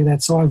stuff like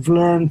that. So I've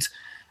learned,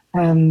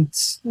 and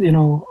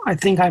I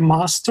think I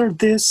mastered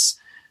this,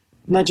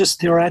 not just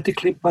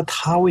theoretically, but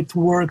how it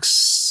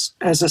works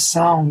as a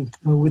sound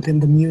within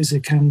the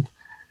music. And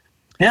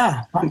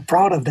yeah, I'm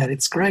proud of that.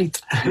 It's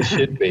great. It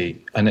should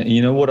be. And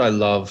you know what I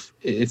love?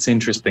 It's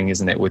interesting,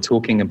 isn't it? We're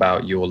talking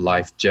about your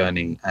life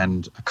journey,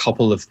 and a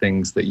couple of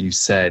things that you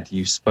said.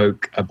 You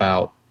spoke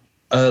about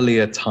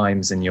earlier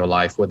times in your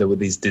life where there were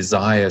these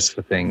desires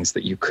for things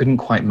that you couldn't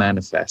quite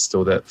manifest,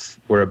 or that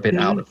were a bit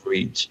out of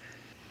reach.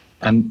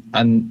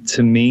 And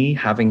to me,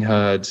 having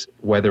heard,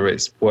 whether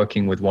it's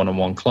working with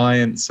one-on-one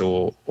clients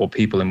or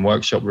people in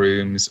workshop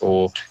rooms,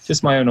 or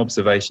just my own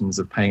observations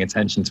of paying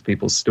attention to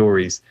people's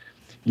stories,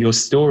 your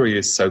story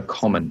is so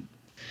common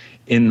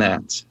in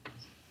that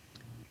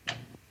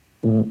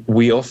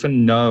we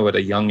often know at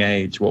a young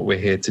age what we're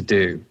here to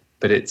do,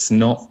 but it's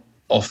not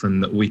often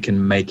that we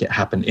can make it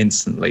happen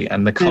instantly.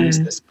 And there comes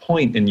this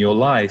point in your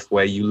life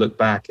where you look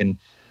back, and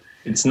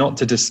it's not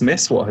to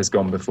dismiss what has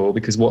gone before,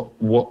 because what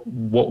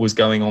was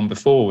going on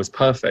before was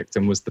perfect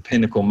and was the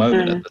pinnacle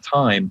moment at the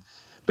time.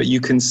 But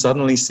you can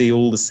suddenly see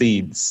all the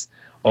seeds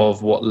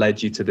of what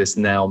led you to this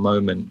now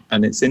moment.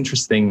 And it's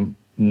interesting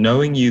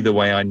knowing you the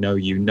way I know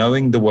you,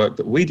 knowing the work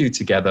that we do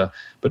together,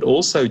 but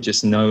also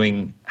just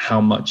knowing how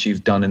much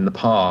you've done in the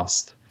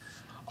past.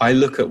 I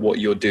look at what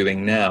you're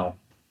doing now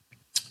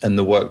and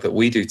the work that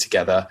we do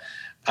together,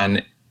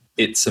 and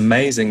it's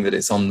amazing that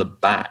it's on the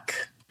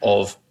back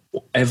of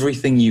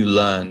everything you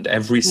learned,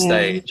 every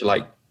stage.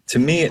 Like, to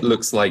me, it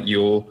looks like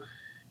you're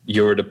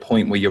at a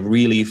point where you're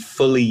really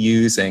fully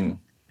using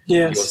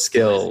your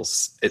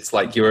skills. It's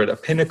like you're at a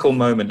pinnacle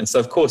moment. And so,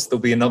 of course, there'll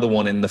be another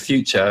one in the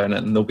future, and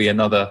there'll be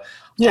another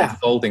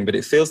unfolding. But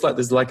it feels like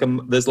there's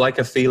like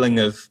a feeling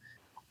of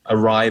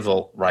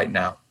arrival right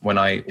now when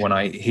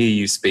I hear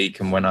you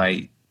speak, and when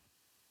I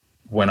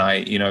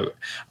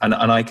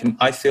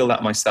I feel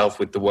that myself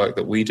with the work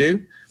that we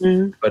do.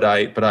 But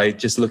I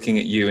just looking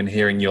at you and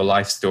hearing your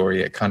life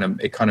story, it kind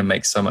of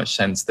makes so much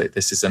sense that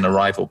this is an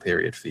arrival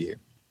period for you.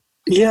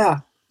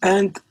 Yeah.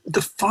 And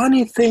the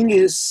funny thing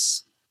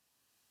is,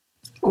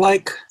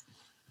 like,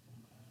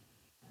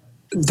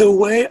 the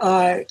way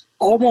I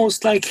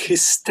almost like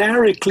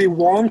hysterically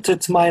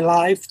wanted my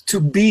life to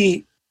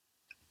be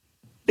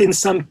in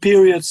some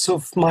periods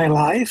of my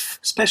life,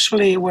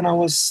 especially when I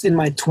was in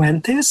my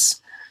 20s,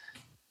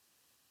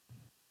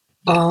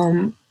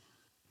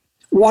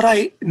 what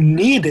I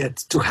needed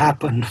to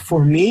happen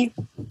for me,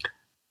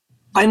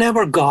 I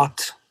never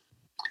got.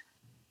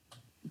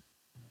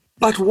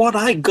 But what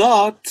I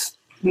got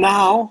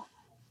now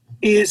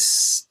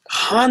is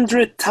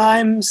 100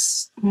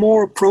 times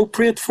more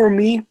appropriate for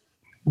me,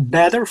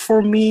 better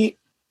for me,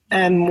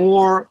 and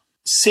more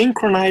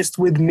synchronized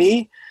with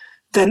me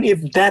than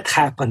if that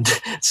happened.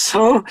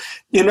 So,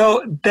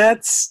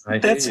 that's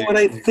what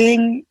I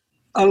think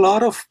a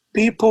lot of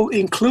people,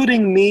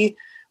 including me,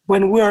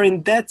 when we're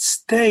in that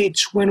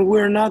stage, when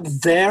we're not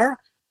there,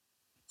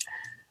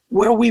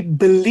 where we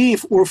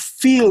believe or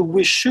feel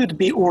we should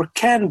be or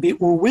can be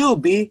or will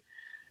be,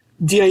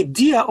 the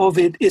idea of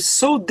it is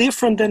so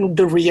different than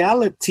the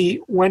reality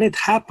when it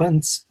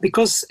happens,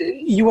 because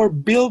you are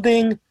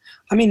building,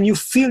 you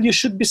feel you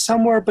should be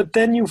somewhere, but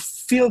then you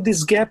feel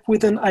this gap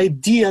with an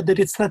idea that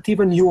it's not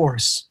even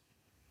yours.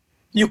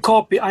 You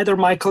copy either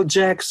Michael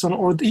Jackson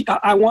or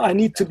I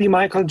need to be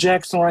Michael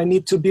Jackson, or I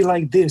need to be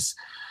like this.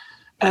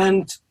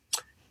 And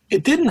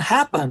it didn't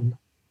happen.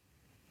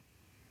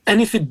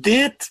 And if it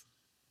did,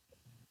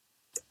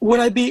 would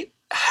I be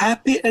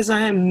happy as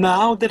I am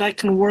now that I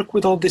can work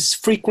with all these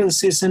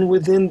frequencies and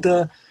within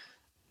the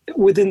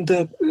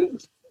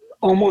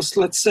almost,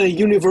 let's say,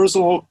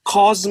 universal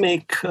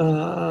cosmic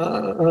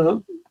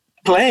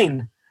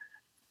plane?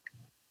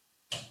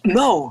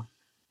 No.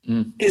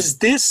 Is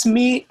this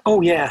me? Oh,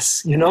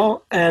 yes,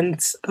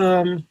 and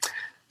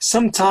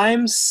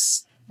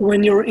sometimes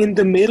when you're in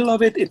the middle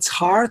of it, it's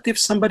hard if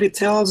somebody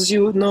tells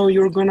you, no,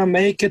 you're going to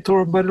make it,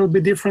 but it'll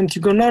be different.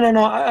 You go, no,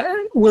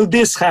 will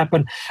this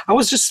happen? I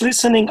was just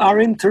listening our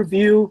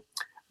interview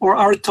or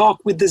our talk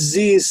with the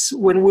Z's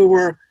when we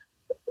were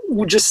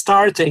just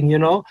starting,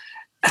 and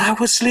I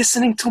was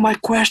listening to my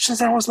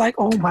questions, and I was like,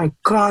 oh my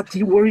God,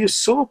 were you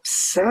so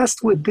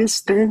obsessed with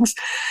these things?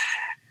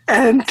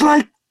 And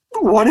like,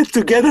 wanted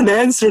to get an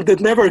answer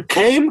that never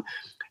came.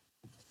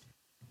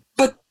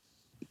 But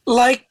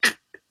like,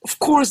 of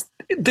course,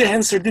 the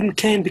answer didn't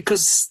came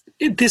because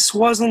this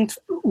wasn't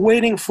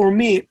waiting for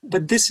me,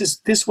 but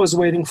this was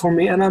waiting for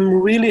me. And I'm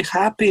really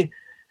happy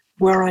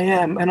where I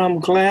am. And I'm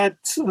glad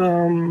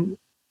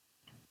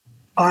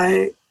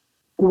I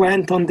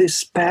went on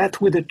this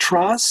path with a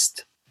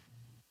trust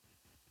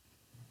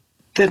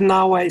that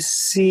now I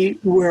see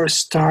we're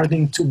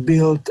starting to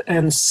build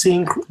and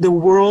the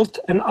world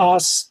and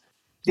us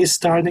is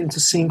starting to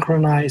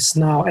synchronize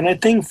now. And I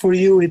think for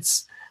you,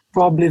 it's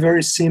probably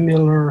very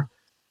similar.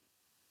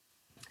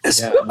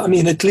 I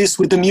mean, at least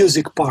with the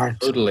music part.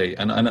 Totally.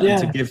 And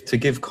to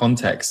give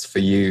context for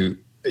you,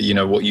 you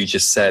know, what you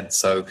just said.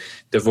 So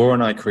Devor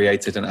and I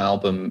created an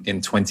album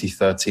in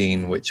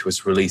 2013, which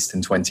was released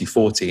in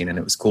 2014, and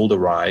it was called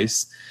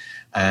Arise.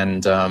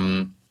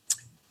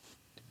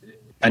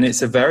 And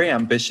it's a very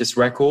ambitious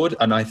record,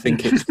 and I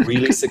think it's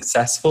really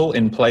successful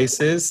in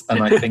places,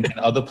 and I think in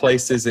other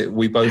places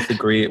we both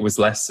agree it was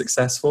less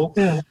successful.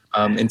 Yeah.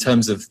 In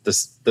terms of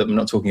I'm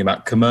not talking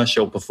about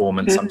commercial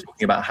performance, I'm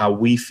talking about how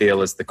we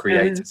feel as the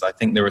creators. I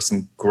think there are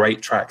some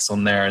great tracks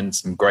on there and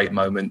some great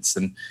moments,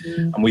 and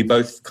we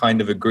both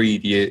kind of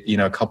agreed, you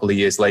know, a couple of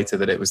years later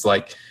that it was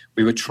like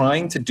we were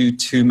trying to do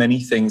too many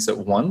things at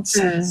once,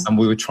 and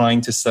we were trying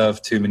to serve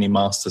too many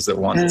masters at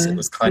once. It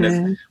was kind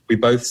of, we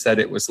both said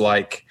it was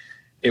like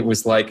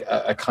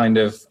a kind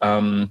of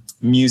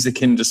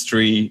music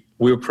industry.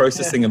 We were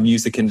processing a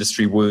music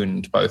industry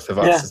wound, both of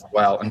us as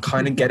well, and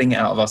kind of getting it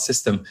out of our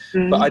system.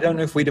 But I don't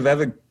know if we'd have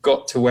ever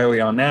got to where we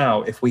are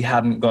now if we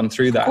hadn't gone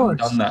through that and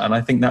done that. And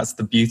I think that's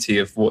the beauty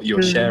of what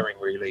you're sharing,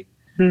 really.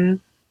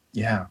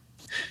 Yeah.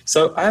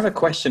 So I have a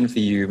question for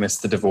you,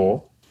 Mr.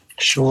 Devor.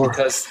 Sure.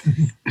 Because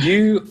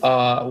you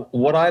are,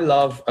 what I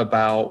love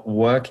about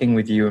working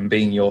with you and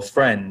being your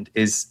friend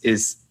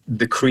is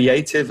the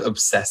creative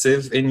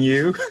obsessive in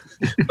you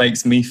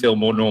makes me feel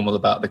more normal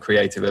about the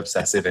creative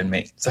obsessive in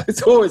me. So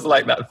it's always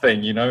like that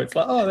thing, you know, it's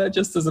like, oh, they're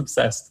just as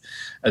obsessed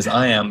as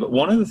I am. But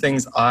one of the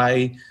things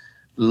I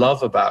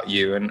love about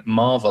you and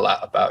marvel at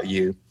about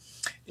you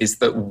is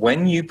that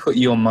when you put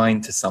your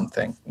mind to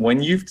something,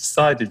 when you've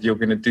decided you're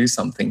going to do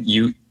something,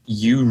 you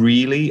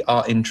really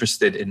are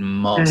interested in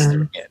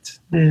mastering it.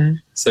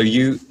 So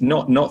you,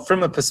 not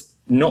from a perspective,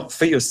 not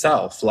for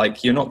yourself,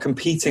 like you're not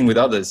competing with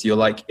others. You're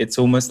like, it's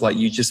almost like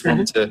you just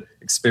want to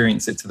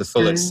experience it to the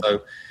fullest.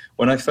 So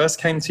when I first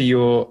came to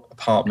your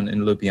apartment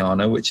in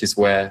Ljubljana, which is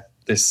where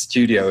this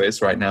studio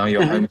is right now,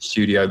 your home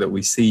studio that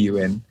we see you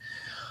in,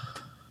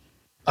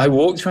 I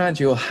walked around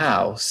your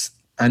house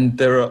and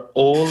there are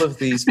all of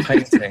these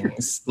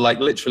paintings, like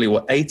literally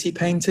 80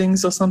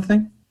 paintings or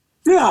something?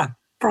 Yeah.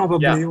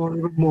 Probably, or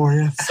even more,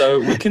 yeah. So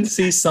we can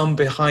see some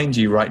behind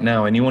you right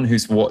now. Anyone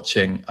who's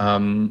watching,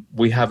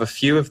 we have a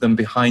few of them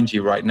behind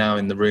you right now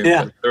in the room.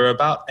 Yeah. There are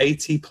about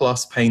 80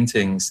 plus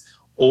paintings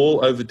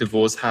all over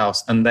Devor's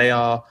house, and they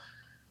are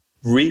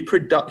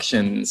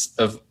reproductions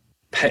of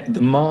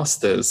the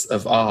masters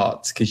of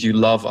art, because you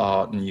love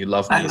art and you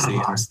love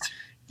museums.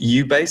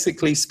 You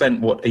basically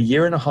spent, a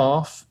year and a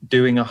half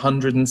doing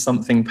 100 and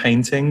something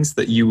paintings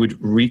that you would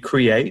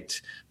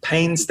recreate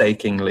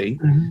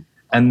painstakingly.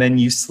 And then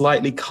you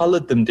slightly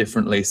colored them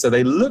differently. So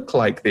they look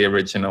like the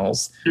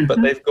originals,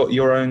 but they've got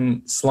your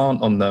own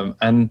slant on them.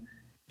 And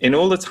in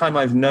all the time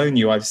I've known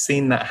you, I've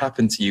seen that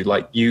happen to you.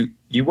 Like you've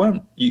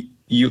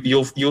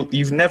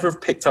never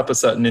picked up a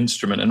certain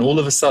instrument, and all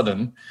of a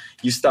sudden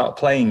you start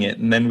playing it.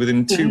 And then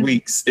within 2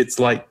 weeks, it's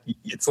like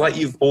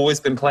you've always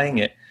been playing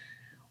it.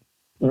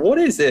 What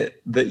is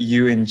it that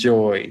you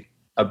enjoy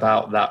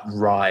about that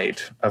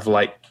ride of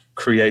like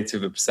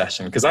creative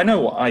obsession? Because I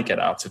know what I get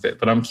out of it,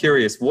 but I'm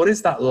curious, what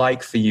is that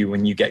like for you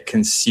when you get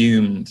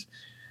consumed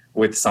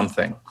with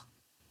something?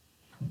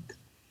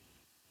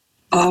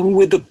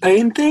 With the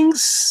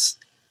paintings,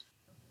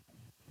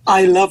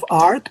 I love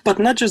art, but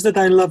not just that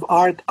I love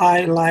art,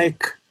 I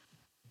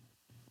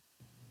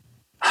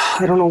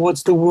don't know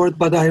what's the word,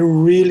 but I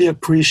really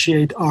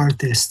appreciate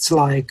artists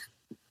like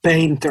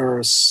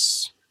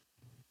painters,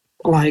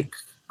 like,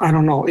 I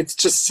don't know, it's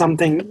just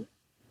something,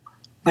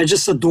 I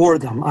just adore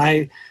them.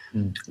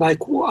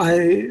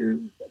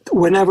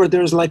 Whenever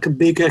there's like a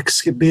big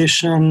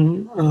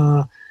exhibition,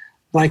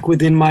 like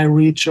within my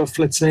reach of,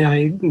 let's say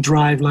I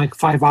drive like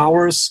 5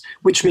 hours,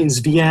 which means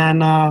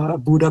Vienna,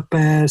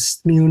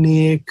 Budapest,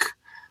 Munich,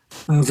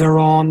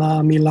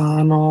 Verona,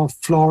 Milano,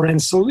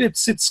 Florence. So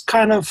it's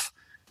kind of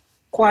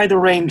quite a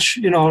range,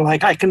 you know,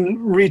 like I can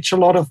reach a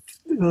lot of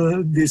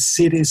these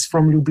cities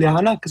from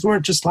Ljubljana because we're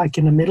just like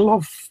in the middle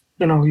of,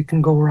 you know, you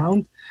can go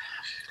around.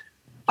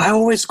 I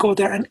always go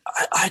there and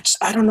I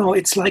don't know,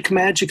 it's like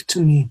magic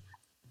to me.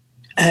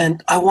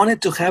 And I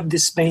wanted to have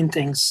these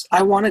paintings.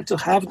 I wanted to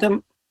have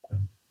them.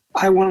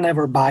 I will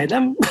never buy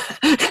them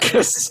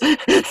because,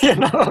 you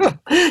know,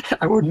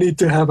 I would need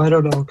to have, I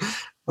don't know.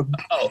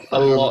 A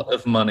lot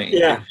of money.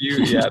 Yeah.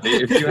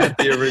 If you had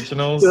the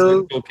originals,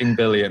 we're talking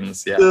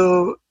billions. Yeah.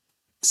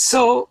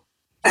 So,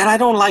 and I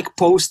don't like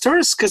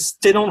posters because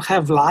they don't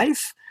have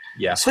life.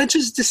 Yeah. So I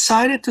just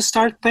decided to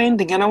start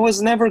painting, and I was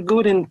never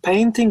good in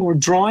painting or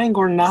drawing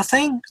or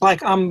nothing.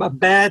 Like I'm a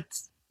bad,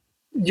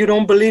 you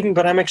don't believe me,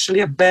 but I'm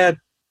actually a bad,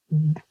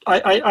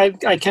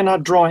 I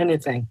cannot draw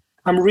anything.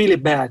 I'm really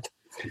bad.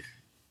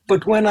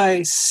 But when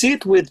I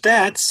sit with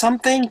that,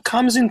 something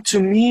comes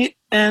into me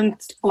and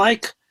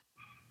like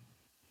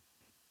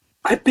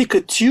I pick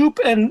a tube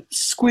and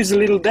squeeze a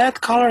little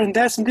that color and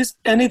that and this,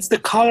 and it's the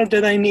color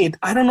that I need.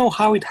 I don't know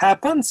how it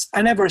happens.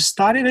 I never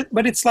studied it,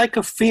 but it's like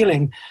a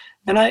feeling.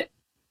 And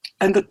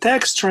the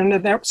texture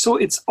and so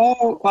it's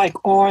all like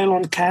oil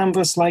on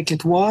canvas like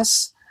it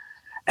was.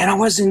 And I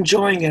was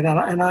enjoying it.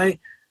 And I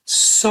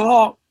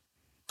saw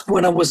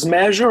when I was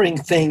measuring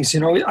things,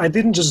 I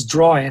didn't just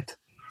draw it,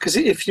 because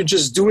if you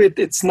just do it,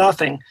 it's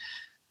nothing.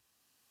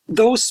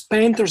 Those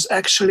painters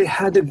actually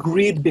had a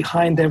grid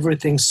behind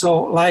everything.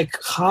 So like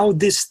how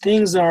these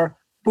things are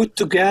put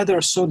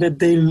together so that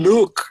they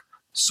look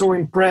so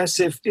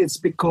impressive, it's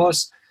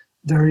because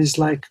there is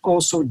like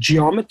also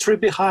geometry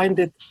behind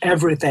it,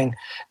 everything.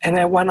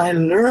 And when I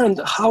learned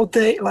how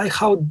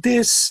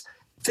this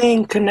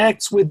thing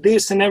connects with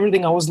this and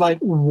everything, I was like,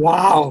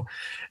 wow.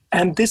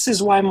 And this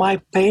is why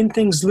my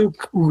paintings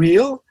look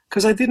real,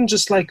 because I didn't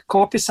just like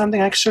copy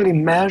something, I actually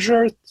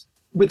measured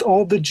with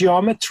all the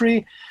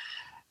geometry.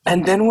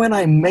 And then when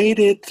I made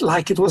it,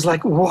 like it was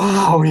like,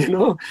 wow,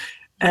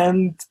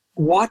 and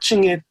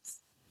watching it,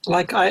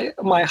 like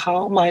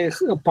my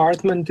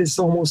apartment is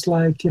almost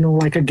like,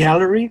 like a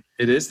gallery.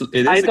 It is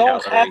I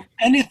don't have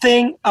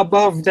anything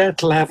above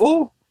that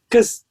level,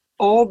 because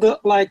all the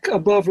like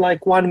above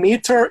like 1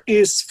 meter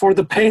is for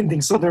the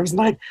painting. So there's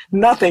like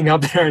nothing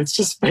up there. It's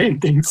just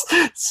paintings.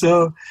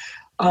 So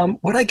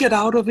what I get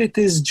out of it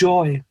is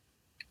joy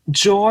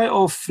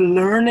of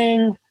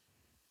learning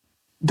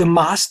the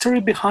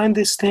mastery behind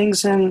these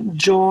things, and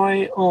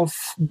joy of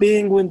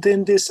being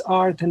within this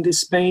art and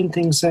these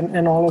paintings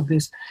and all of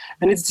this.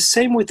 And it's the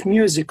same with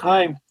music.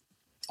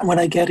 When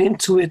I get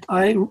into it,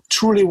 I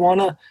truly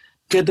want to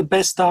get the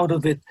best out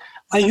of it.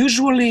 I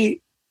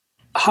usually,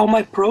 how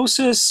my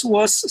process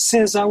was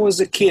since I was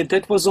a kid,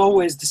 that was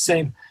always the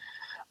same.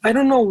 I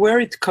don't know where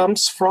it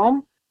comes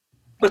from,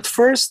 but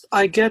first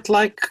I get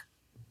like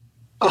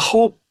a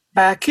whole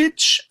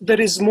package that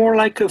is more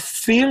like a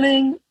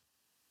feeling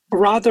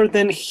rather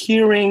than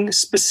hearing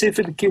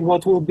specifically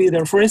what will be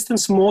there. For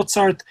instance,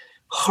 Mozart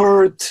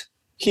heard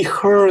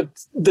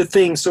the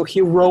thing, so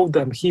he wrote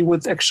them. He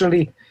would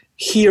actually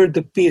hear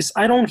the piece.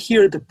 I don't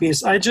hear the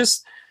piece. I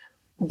just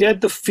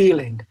get the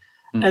feeling.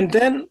 And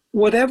then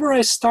whatever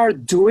I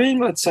start doing,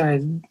 let's say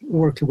I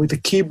work with a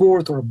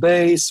keyboard or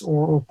bass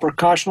or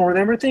percussion or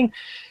everything,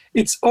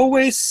 it's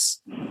always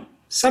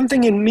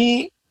something in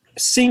me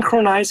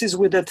synchronizes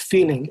with that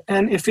feeling.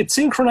 And if it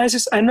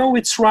synchronizes, I know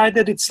it's right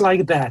that it's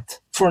like that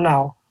for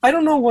now. I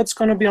don't know what's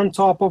going to be on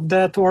top of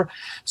that.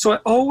 So I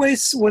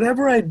always,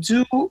 whatever I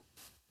do,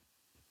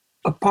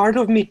 a part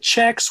of me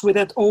checks with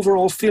that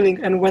overall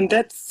feeling. And when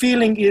that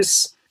feeling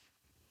is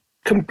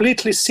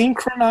completely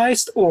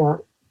synchronized,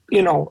 or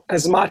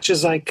as much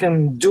as I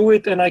can do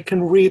it and I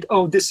can read,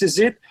 oh, this is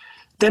it,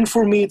 then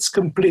for me it's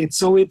complete.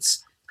 So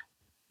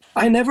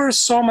I never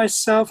saw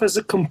myself as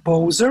a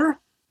composer,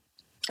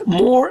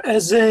 more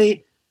as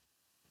a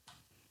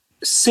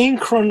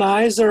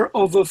synchronizer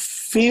of a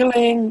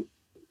feeling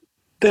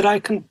that I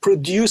can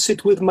produce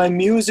it with my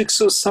music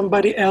so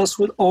somebody else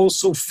would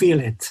also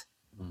feel it.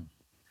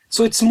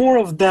 So it's more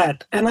of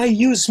that. And I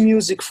use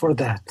music for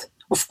that.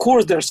 Of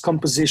course, there's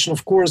composition.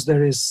 Of course,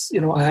 there is,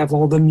 I have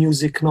all the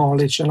music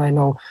knowledge and I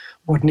know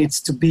what needs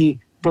to be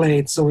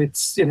played. So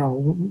it's,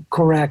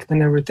 correct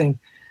and everything.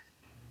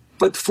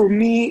 But for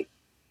me,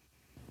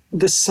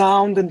 the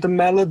sound and the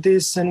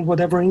melodies and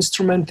whatever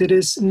instrument it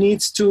is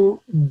needs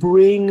to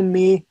bring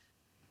me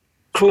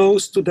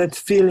close to that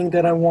feeling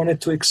that I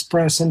wanted to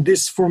express. And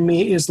this for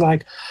me is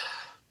like,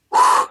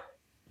 whew,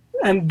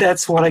 and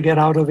that's what I get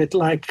out of it.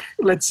 Like,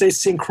 let's say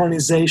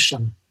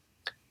synchronization.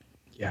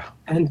 Yeah.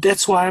 And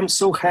that's why I'm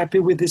so happy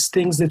with these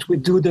things that we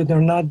do, that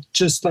are not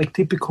just like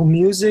typical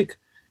music,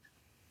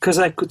 because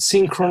I could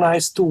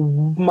synchronize to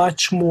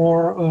much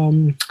more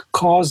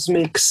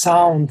cosmic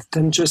sound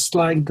than just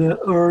like the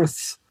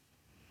earth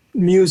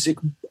music,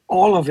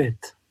 all of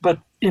it. But,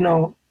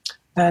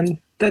 and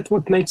that's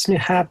what makes me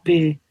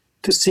happy,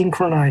 to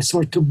synchronize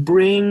or to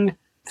bring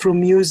through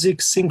music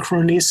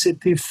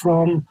synchronicity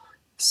from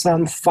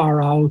some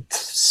far out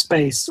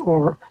space.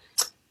 Or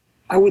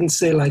I wouldn't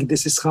say like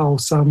this is how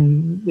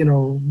some,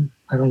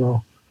 I don't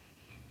know,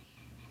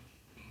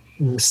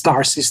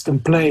 star system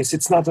plays.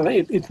 It's not,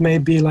 it may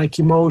be like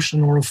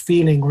emotion or a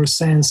feeling or a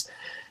sense,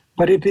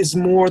 but it is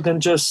more than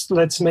just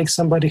let's make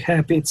somebody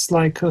happy. It's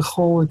like a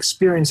whole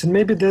experience. And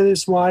maybe that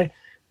is why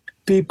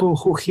people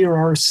who hear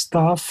our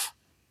stuff,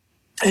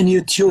 and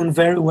you tune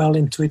very well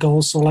into it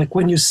also, like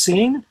when you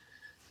sing,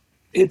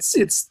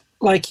 it's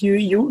like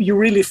you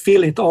really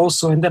feel it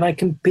also, and then I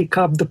can pick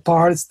up the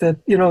parts that,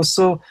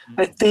 so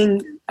I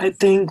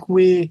think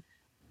we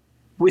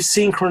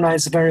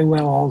synchronize very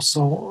well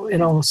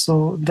also,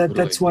 so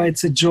that's why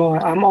it's a joy.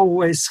 I'm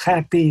always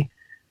happy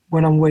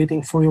when I'm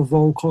waiting for your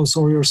vocals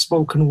or your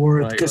spoken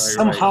word, because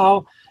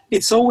somehow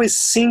it's always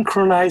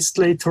synchronized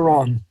later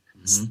on.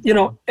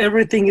 Mm-hmm.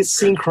 Everything is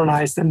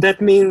synchronized, and that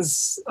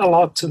means a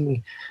lot to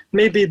me.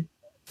 Maybe,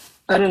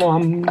 I don't know,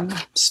 I'm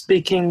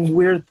speaking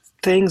weird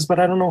things, but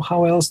I don't know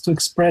how else to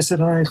express it.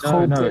 And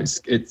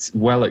it's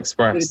well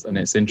expressed, and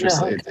it's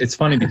interesting. Yeah. It's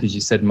funny because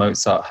you said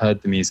Mozart heard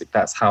the music.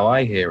 That's how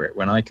I hear it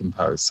when I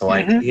compose. So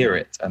I hear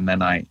it, and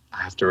then I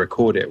have to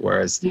record it.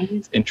 Whereas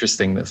it's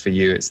interesting that for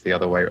you, it's the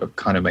other way. It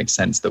kind of makes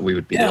sense that we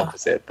would be the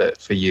opposite, that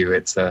for you,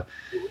 it's a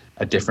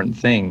different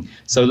thing.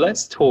 So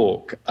let's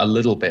talk a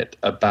little bit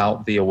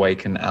about the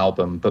Awaken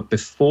album. But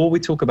before we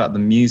talk about the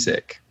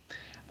music,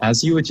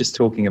 as you were just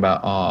talking about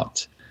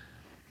art,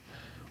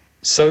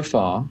 So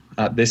far,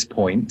 at this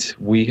point,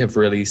 we have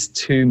released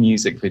 2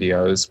 music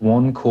videos.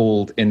 One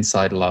called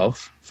 "Inside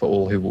Love" for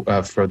all who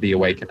for the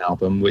Awaken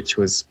album, which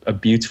was a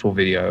beautiful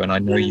video, and I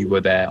know you were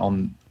there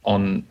on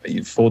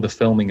for the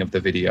filming of the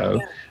video.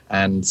 Yeah.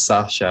 And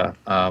Sasha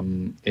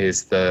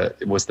was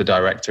the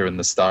director and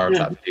the star of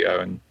that video,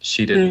 and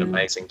she did an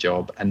amazing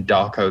job. And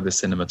Darko, the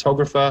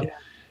cinematographer,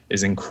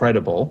 is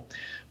incredible.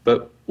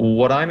 But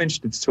what I'm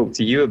interested to talk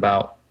to you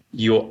about,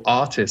 your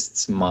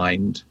artist's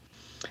mind.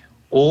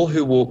 All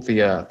Who Walk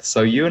the Earth.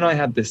 So you and I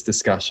had this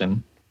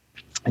discussion,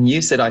 and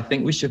you said, I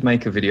think we should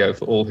make a video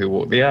for All Who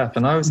Walk the Earth.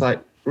 And I was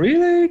like,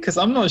 really? Because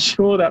I'm not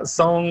sure that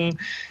song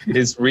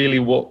is really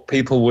what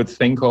people would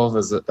think of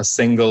as a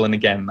single. And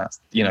again,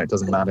 that's, it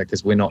doesn't matter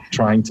because we're not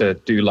trying to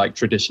do like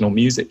traditional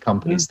music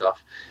company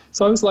stuff.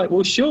 So I was like,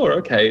 well, sure.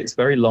 Okay. It's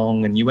very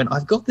long. And you went,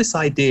 I've got this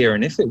idea,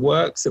 and if it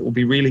works, it will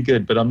be really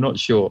good, but I'm not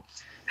sure.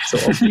 So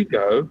off you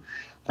go.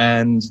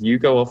 And you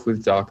go off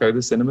with Darko, the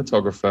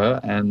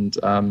cinematographer, and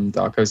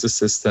Darko's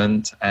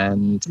assistant,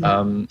 and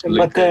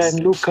Lucas,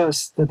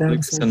 the dancer.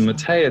 Lucas and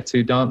Mateja,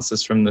 2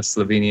 dancers from the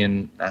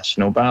Slovenian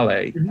National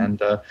Ballet.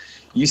 And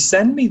you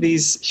send me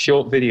these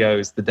short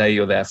videos the day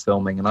you're there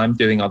filming, and I'm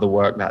doing other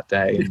work that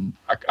day,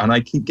 and I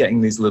keep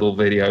getting these little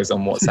videos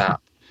on WhatsApp.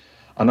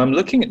 And I'm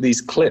looking at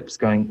these clips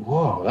going,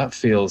 whoa, that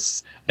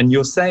feels... And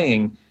you're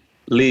saying...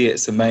 Lee,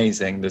 it's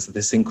amazing. There's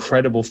this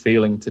incredible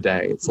feeling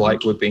today. It's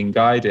like we're being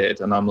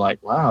guided. And I'm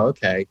like, wow,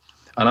 okay.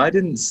 And I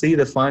didn't see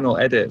the final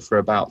edit for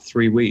about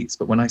 3 weeks.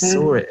 But when I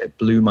saw it, it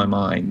blew my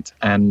mind.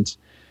 And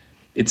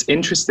it's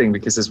interesting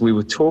because as we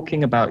were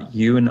talking about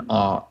you and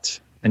art,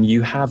 and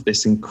you have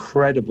this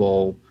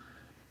incredible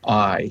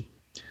eye,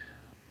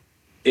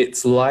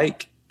 it's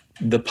like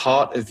the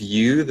part of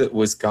you that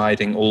was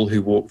guiding All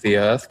Who Walk the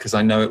Earth, because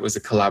I know it was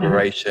a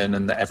collaboration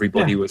and that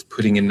everybody was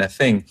putting in their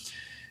thing.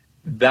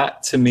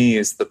 That to me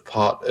is the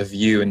part of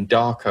you, and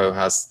Darko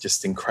has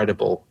just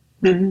incredible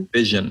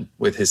vision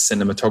with his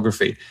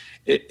cinematography.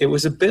 It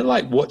was a bit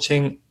like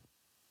watching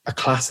a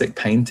classic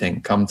painting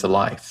come to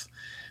life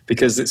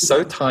because it's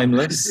so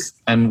timeless,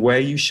 and where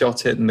you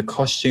shot it and the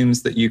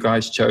costumes that you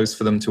guys chose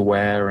for them to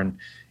wear, and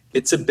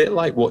it's a bit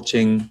like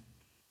watching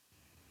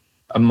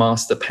a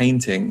master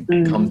painting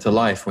come to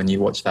life when you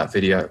watch that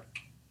video.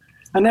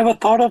 I never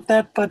thought of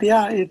that, but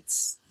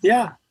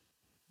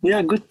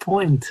good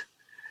point.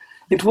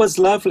 It was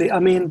lovely. I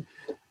mean,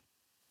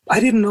 I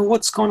didn't know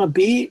what's going to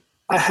be.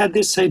 I had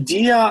this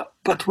idea,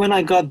 but when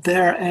I got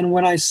there and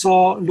when I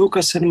saw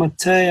Lucas and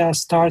Mateja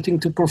starting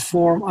to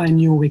perform, I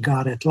knew we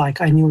got it.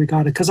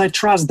 Because I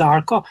trust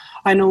Darko.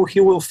 I know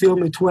he will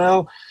film it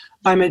well.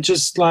 I may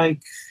just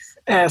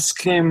ask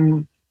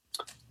him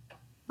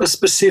a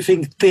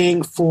specific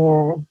thing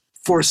for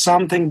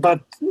something,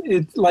 but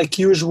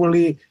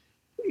usually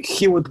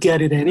he would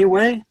get it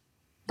anyway.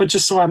 But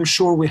just so I'm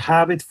sure we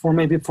have it for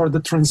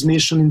the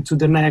transmission into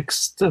the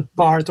next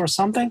part or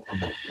something.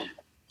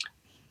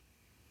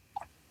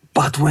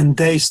 But when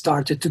they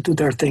started to do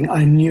their thing,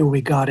 I knew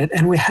we got it.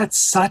 And we had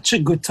such a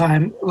good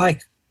time.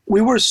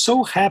 We were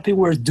so happy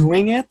we're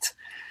doing it.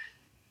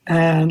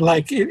 And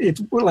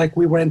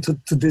we went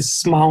to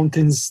these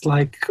mountains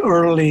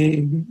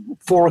early,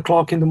 4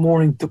 o'clock in the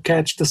morning to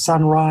catch the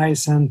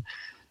sunrise. And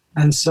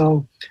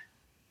so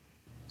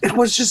it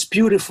was just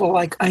beautiful.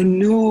 I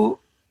knew,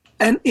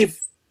 and if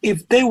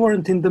they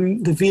weren't in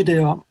the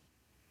video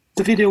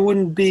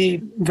wouldn't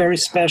be very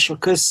special.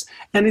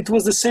 And it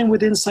was the same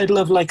with Inside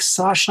Love,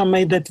 Sasha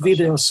made that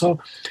video. So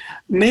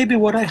maybe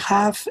what I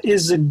have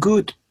is a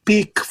good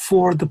pick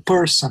for the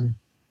person.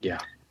 Yeah.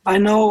 I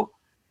know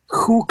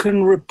who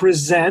can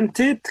represent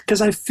it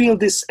because I feel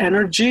this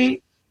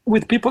energy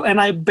with people, and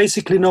I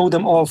basically know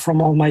them all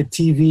from all my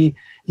TV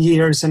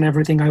years and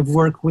everything. I've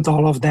worked with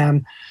all of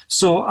them.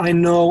 So I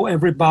know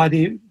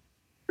everybody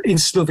in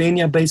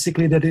Slovenia,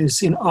 basically, that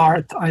is in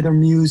art, either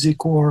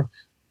music or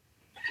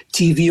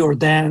TV or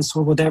dance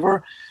or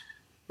whatever,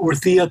 or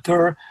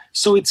theater.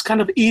 So it's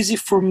kind of easy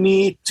for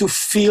me to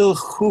feel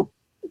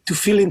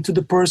into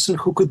the person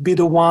who could be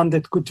the one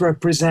that could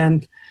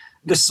represent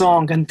the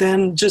song. And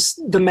then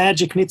just the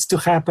magic needs to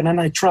happen. And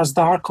I trust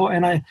Darko,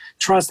 and I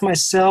trust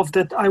myself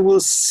that I will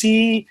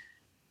see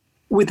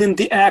within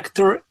the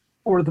actor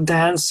or the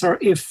dancer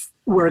if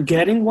we're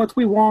getting what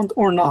we want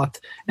or not.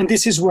 And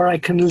this is where I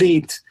can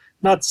lead.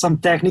 Not some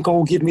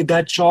technical, give me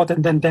that shot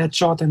and then that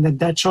shot and then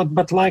that shot,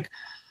 but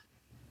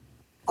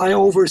I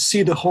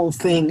oversee the whole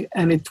thing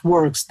and it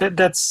works.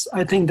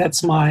 I think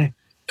that's my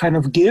kind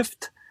of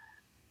gift.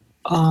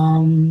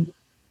 And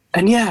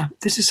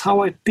this is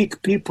how I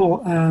pick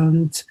people,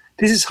 and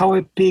this is how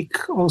I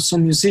pick also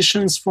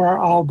musicians for our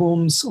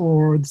albums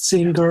or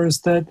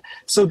singers.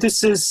 So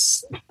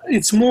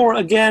it's more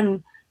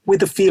again with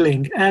the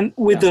feeling and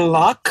with the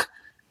luck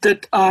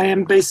that I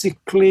am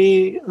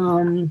basically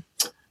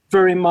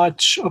very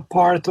much a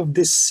part of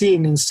this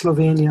scene in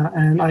Slovenia,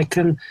 and I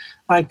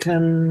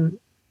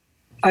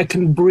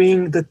can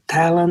bring the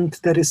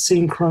talent that is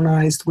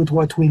synchronized with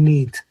what we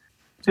need.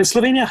 And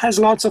Slovenia has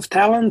lots of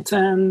talent,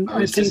 and I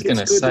was just going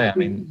to say, I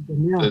mean,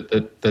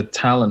 the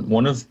talent.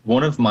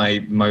 One of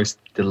my most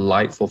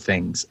delightful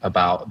things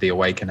about the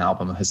Awaken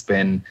album has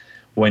been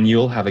when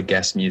you'll have a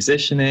guest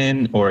musician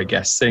in or a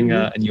guest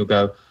singer, and you'll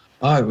go,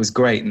 "Oh, it was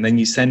great," and then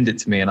you send it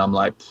to me, and I'm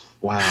like,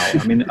 "Wow!"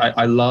 I mean,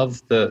 I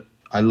love that.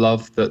 I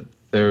love that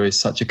there is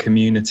such a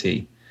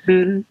community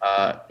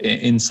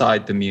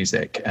inside the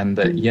music, and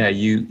that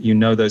you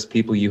know those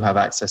people, you have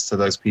access to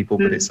those people,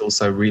 but it's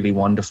also really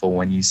wonderful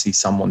when you see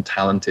someone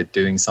talented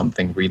doing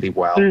something really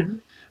well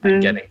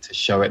and getting to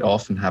show it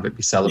off and have it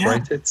be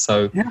celebrated.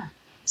 So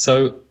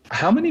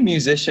how many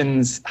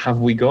musicians have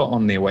we got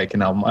on the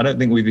Awaken album? I don't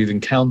think we've even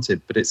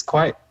counted, but it's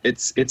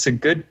a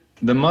good,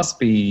 there must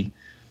be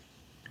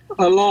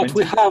a lot.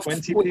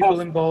 20 people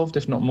involved,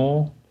 if not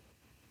more.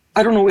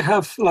 I don't know, we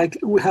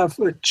have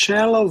a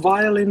cello,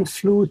 violin,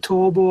 flute,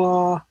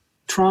 oboe,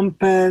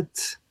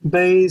 trumpet,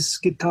 bass,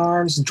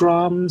 guitars,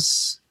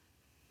 drums.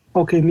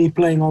 Okay, me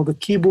playing all the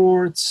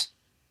keyboards.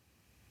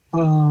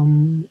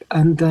 And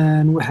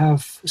then we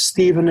have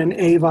Steven and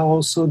Ava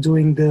also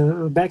doing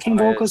the backing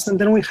vocals. And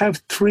then we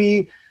have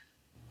 3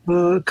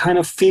 kind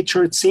of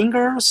featured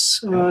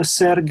singers,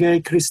 Sergei,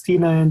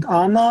 Christina, and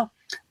Anna,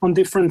 on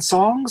different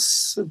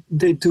songs.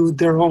 They do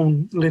their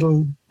own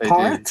little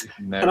part,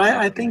 and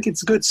I think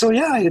it's good. So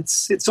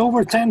it's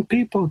over 10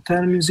 people,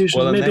 10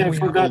 musicians. Well, maybe I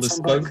forgot all the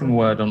spoken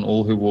word on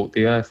All Who Walk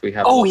the Earth. We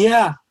have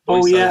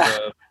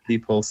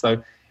people.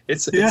 So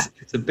it's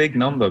a big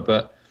number.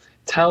 But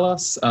tell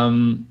us,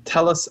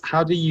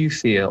 how do you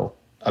feel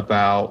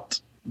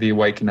about the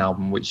Awaken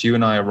album, which you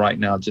and I are right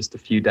now just a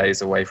few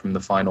days away from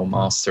the final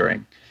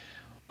mastering?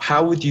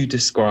 How would you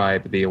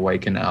describe the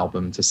Awaken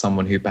album to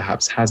someone who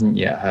perhaps hasn't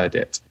yet heard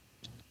it?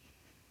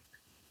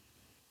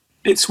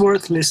 It's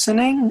worth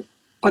listening,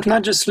 but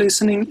not just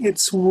listening.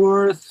 It's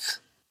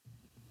worth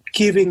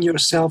giving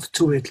yourself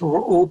to it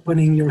or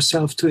opening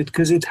yourself to it,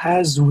 because it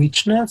has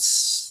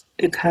richness.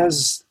 It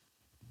has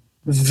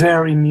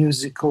very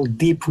musical,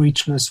 deep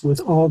richness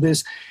with all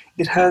this.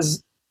 It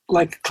has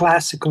like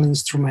classical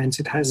instruments.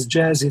 It has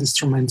jazz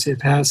instruments.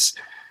 It has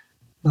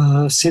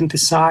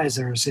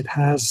synthesizers, it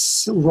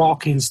has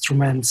rock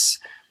instruments.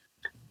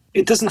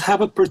 It doesn't have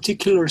a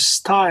particular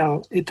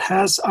style. It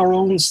has our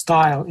own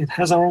style. It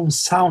has our own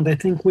sound. I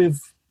think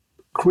we've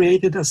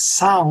created a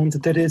sound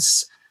that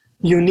is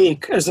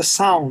unique as a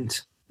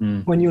sound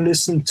when you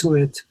listen to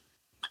it.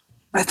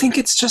 I think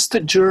it's just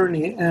a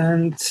journey,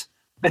 and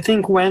I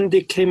think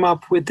Wendy came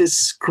up with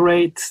this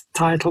great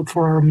title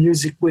for our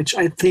music, which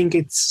I think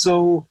it's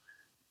so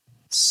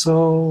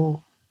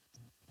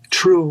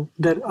true,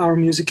 that our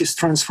music is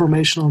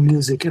transformational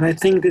music. And I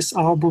think this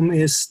album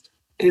it's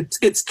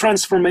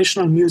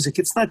transformational music.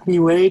 It's not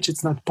new age,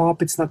 it's not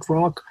pop, it's not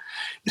rock.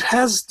 It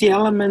has the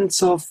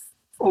elements of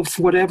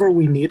whatever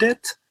we needed,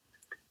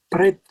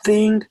 but I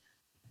think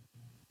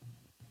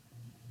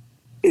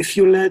if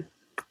you let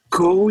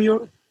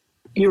go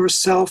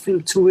yourself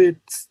into it,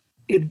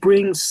 it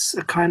brings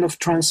a kind of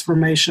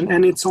transformation.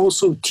 And it's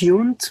also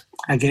tuned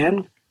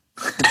again.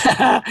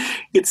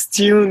 It's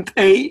tuned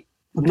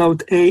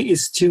Note A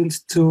is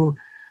tuned to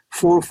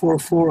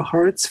 444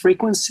 hertz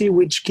frequency,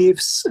 which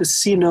gives a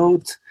C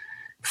note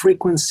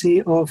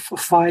frequency of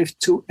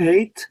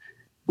 528,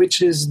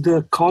 which is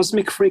the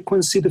cosmic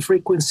frequency, the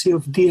frequency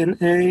of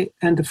DNA,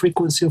 and the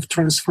frequency of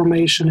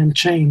transformation and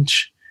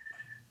change.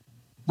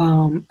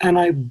 And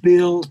I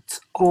built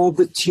all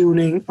the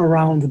tuning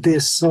around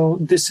this. So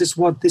this is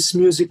what this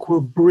music will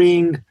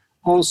bring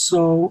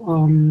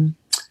also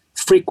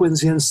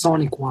frequency and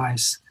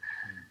sonic-wise.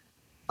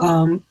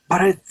 But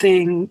I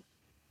think,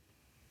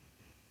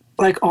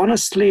 like,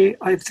 honestly,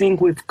 I think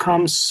we've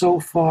come so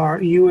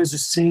far, you as a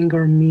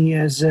singer, me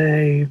as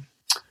a,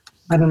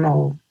 I don't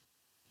know,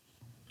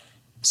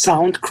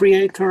 sound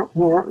creator,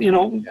 or,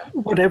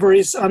 whatever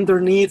is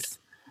underneath.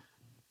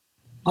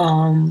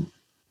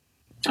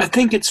 I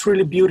think it's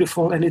really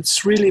beautiful, and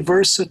it's really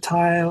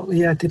versatile,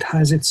 yet it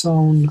has its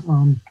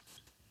own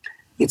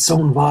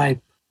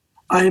vibe.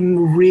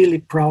 I'm really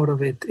proud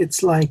of it.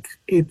 It's like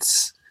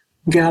it's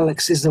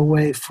galaxies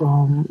away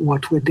from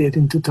what we did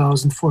in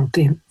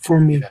 2014 for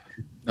me. Yeah.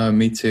 No,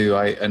 me too.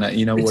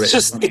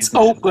 It's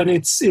open,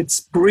 it's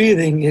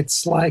breathing,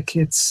 it's like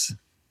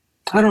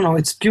I don't know,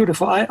 it's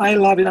beautiful. I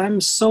love it. I'm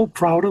so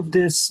proud of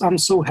this. I'm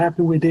so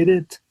happy we did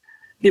it,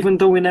 even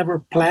though we never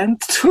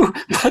planned to,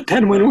 but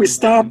then when we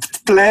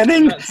stopped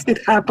planning, it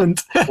happened.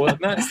 Well,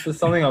 that's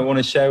something I want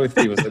to share with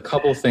you, is a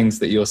couple of things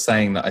that you're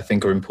saying that I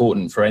think are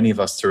important for any of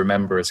us to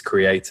remember as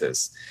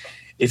creators.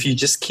 If you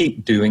just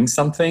keep doing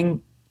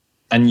something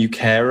and you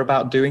care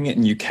about doing it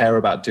and you care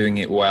about doing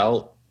it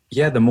well,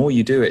 the more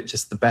you do it,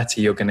 just the better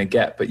you're going to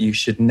get. But you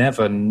should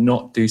never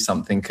not do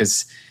something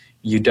because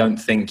you don't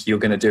think you're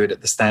going to do it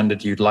at the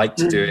standard you'd like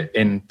to do it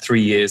in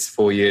 3 years,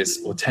 4 years,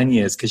 or 10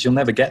 years, because you'll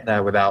never get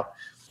there without,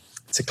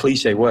 it's a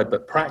cliche word,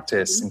 but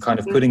practice and kind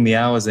of putting the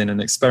hours in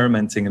and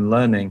experimenting and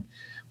learning.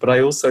 But I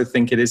also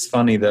think it is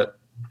funny that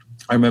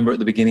I remember at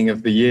the beginning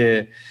of the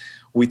year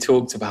we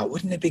talked about,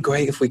 wouldn't it be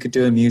great if we could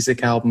do a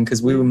music album?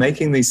 Because we were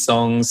making these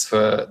songs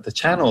for the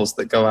channels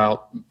that go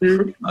out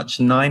pretty much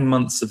 9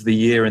 months of the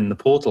year in the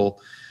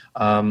portal.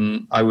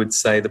 I would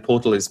say the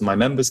portal is my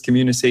members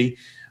community.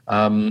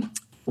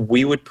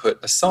 We would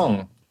put a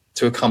song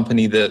to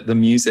accompany the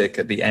music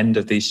at the end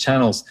of these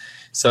channels.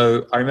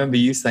 So I remember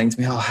you saying to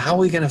me, how are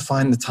we going to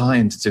find the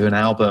time to do an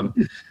album?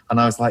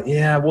 And I was like,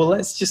 yeah, well,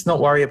 let's just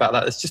not worry about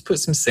that. Let's just put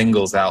some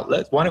singles out.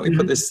 Why don't we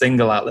put this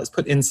single out? Let's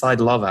put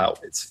Inside Love out.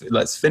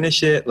 Let's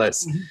finish it.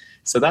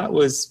 So that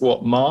was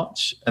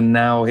March. And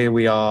now here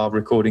we are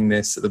recording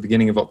this at the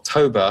beginning of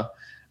October.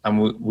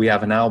 And we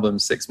have an album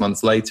 6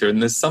 months later.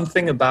 And there's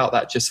something about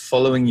that, just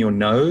following your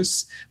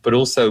nose, but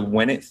also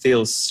when it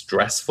feels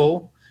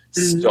stressful,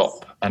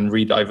 stop and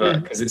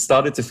redivert, because it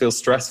started to feel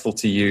stressful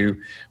to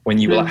you when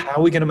you were like, how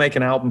are we going to make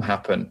an album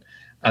happen?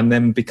 And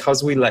then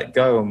because we let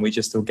go and we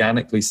just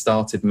organically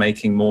started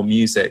making more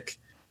music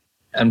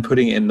and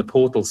putting it in the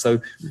portal. So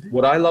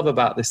what I love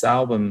about this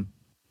album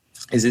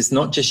is it's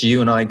not just you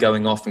and I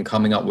going off and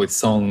coming up with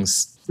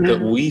songs that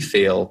we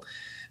feel.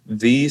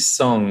 These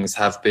songs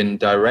have been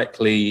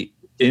directly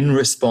in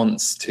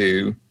response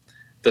to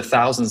the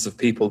thousands of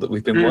people that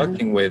we've been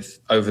working with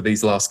over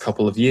these last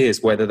couple of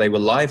years, whether they were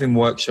live in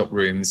workshop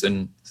rooms,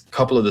 and a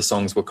couple of the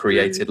songs were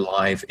created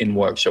live in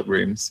workshop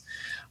rooms,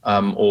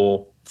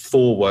 or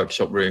for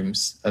workshop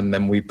rooms, and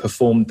then we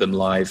performed them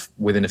live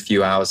within a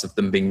few hours of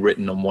them being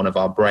written on one of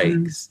our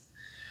breaks.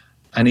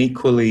 And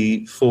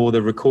equally for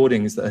the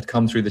recordings that had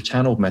come through the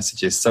channeled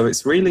messages. So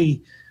it's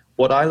really,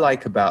 what I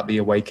like about the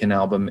Awaken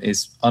album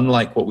is,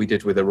 unlike what we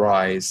did with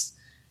Arise,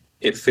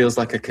 it feels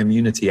like a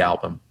community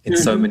album in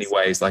so many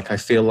ways. Like I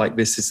feel like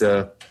this is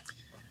a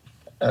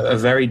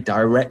very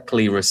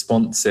directly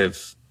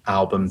responsive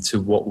album to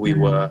what we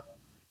were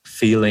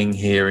feeling,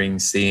 hearing,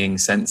 seeing,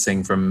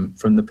 sensing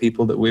from the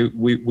people that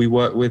we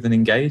work with and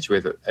engage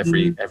with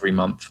every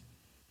month.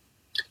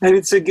 And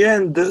it's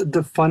again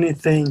the funny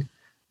thing.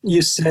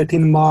 You said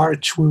in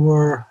March we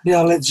were,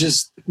 let's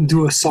just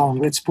do a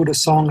song. Let's put a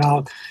song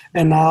out.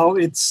 And now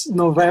it's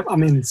November.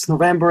 It's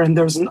November and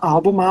there's an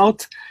album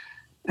out.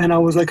 And I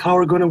was like, how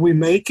are we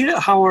make it?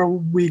 How are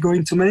we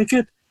going to make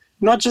it?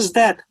 Not just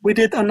that, we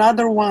did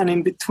another one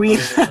in between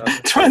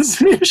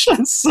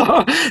transmissions.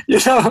 So,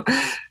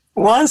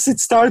 once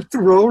it starts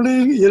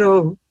rolling,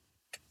 you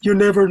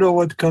never know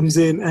what comes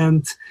in.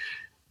 And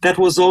that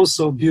was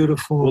also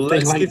beautiful. Well,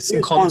 let's give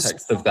some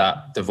context of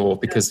that, Davor,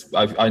 because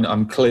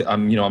I'm clear.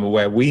 I'm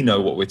aware we know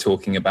what we're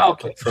talking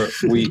about.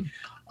 Okay.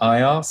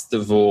 I asked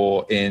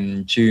Davor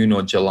in June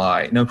or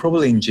July. No,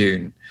 probably in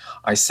June.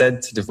 I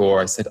said to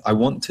Davor, I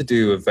want to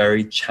do a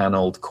very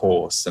channeled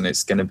course, and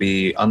it's going to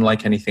be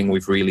unlike anything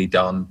we've really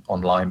done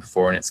online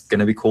before, and it's going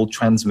to be called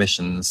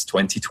Transmissions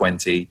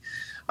 2020.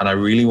 And I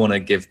really want to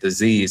give the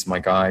Z's, my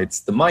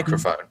guides, the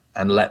microphone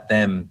and let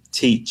them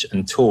teach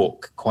and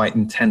talk quite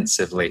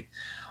intensively,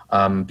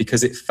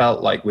 because it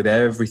felt like with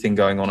everything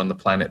going on the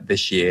planet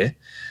this year,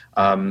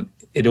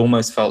 it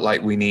almost felt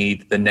like we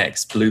need the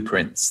next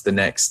blueprints, the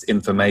next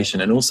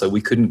information. And also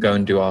we couldn't go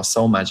and do our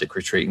Soul Magic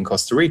retreat in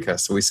Costa Rica.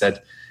 So we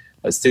said,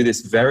 let's do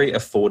this very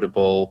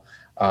affordable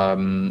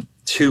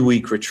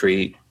 2-week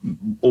retreat.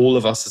 All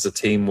of us as a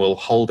team will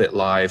hold it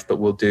live, but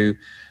we'll do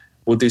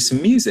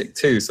some music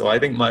too. So I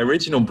think my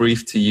original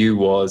brief to you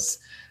was,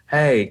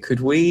 hey, could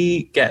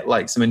we get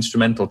like some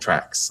instrumental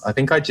tracks? I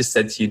think I just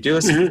said to you, do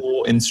us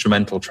 4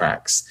 instrumental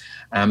tracks.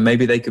 And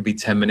maybe they could be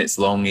 10 minutes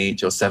long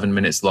each or 7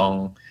 minutes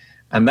long.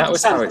 And that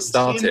was how it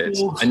started.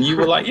 And you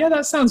were like, yeah,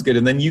 that sounds good.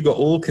 And then you got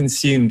all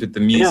consumed with the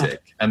music.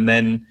 Yeah.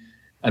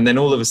 And then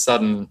all of a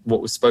sudden, what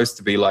was supposed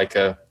to be like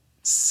a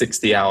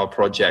 60-hour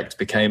project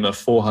became a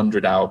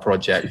 400-hour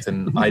project.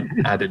 And I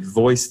added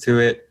voice to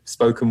it,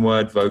 spoken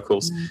word,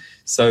 vocals.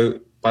 So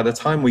by the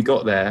time we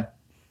got there,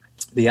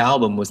 the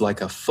album was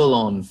like a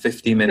full-on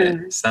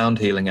 50-minute sound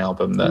healing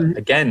album that,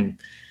 again,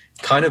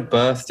 kind of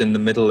birthed in the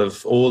middle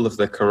of all of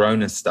the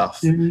Corona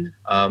stuff.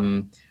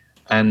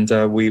 And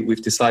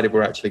we've decided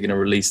we're actually going to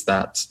release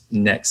that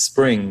next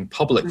spring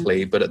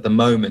publicly. But at the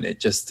moment,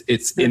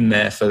 it's in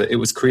there it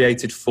was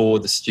created for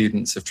the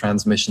students of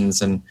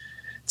Transmissions and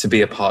to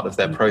be a part of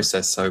their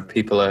process. So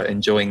people are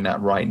enjoying that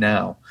right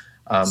now.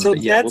 We'll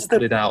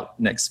put it out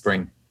next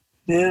spring.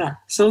 Yeah.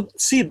 So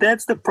see,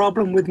 that's the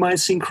problem with my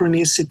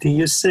synchronicity.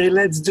 You say,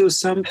 let's do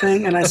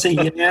something. And I say,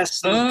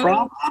 yes, no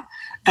problem.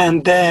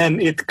 And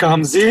then it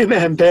comes in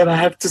and then I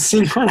have to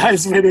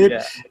synchronize with it.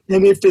 Yeah.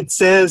 And if it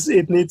says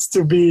it needs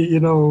to be,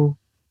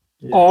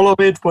 all of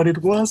it, what it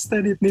was,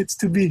 then it needs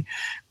to be.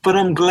 But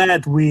I'm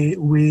glad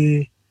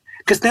we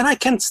because then I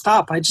can't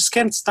stop. I just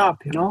can't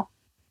stop,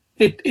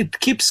 It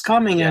keeps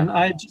coming and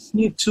I just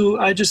need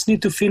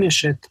to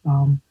finish it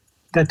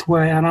that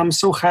way. And I'm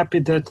so happy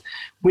that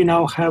we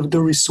now have the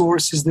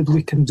resources that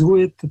we can do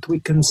it, that we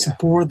can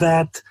support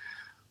that.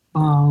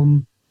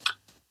 And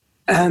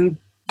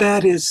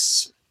that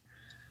is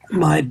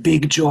my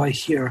big joy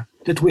here,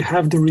 that we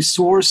have the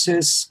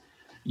resources.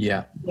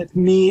 Yeah. That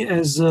me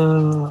as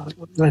a,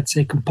 let's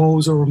say,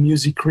 composer or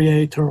music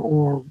creator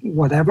or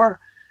whatever,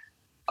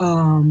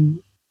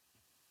 am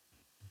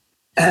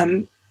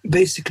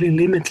basically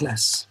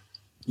limitless.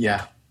 Yeah.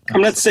 Absolutely.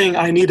 I'm not saying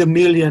I need 1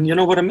 million. You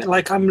know what I mean?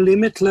 Like, I'm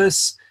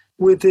limitless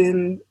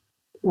within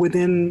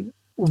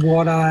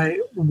what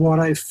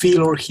I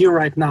feel or hear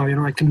right now. You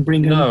know, I can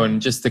bring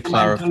and just to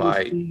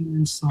clarify,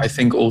 I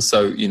think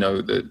also, you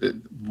know,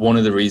 one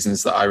of the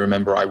reasons that I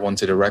remember I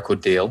wanted a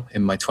record deal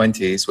in my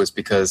 20s was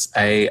because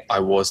I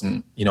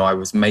wasn't, you know, I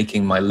was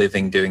making my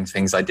living doing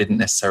things I didn't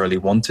necessarily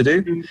want to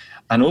do. Mm-hmm.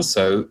 And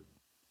also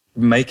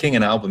making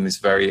an album is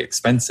very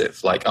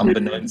expensive. Like,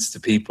 unbeknownst to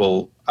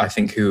people, I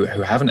think, who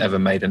haven't ever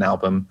made an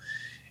album,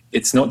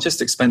 it's not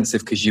just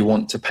expensive because you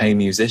want to pay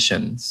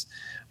musicians.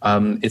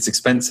 It's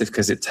expensive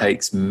because it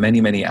takes many,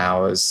 many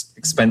hours,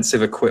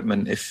 expensive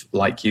equipment if,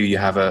 like you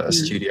have a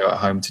studio at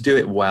home to do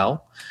it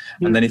well.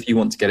 And then if you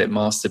want to get it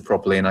mastered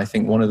properly. And I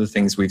think one of the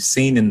things we've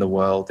seen in the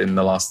world in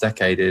the last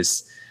decade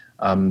is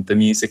the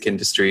music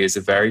industry is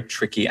a very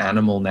tricky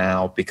animal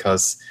now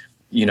because,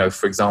 you know,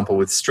 for example,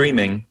 with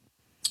streaming,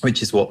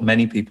 which is what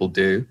many people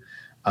do,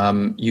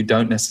 you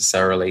don't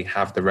necessarily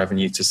have the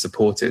revenue to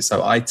support it.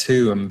 So I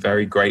too am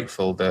very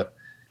grateful that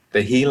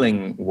the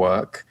healing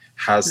work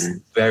has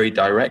very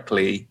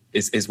directly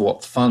is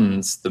what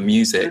funds the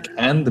music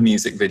and the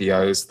music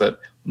videos that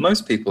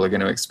most people are going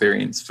to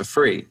experience for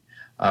free.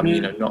 You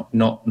know,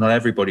 not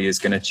everybody is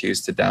going to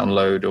choose to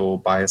download or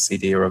buy a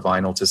CD or a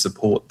vinyl to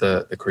support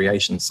the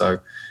creation. So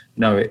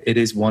no, it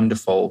is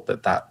wonderful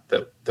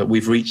that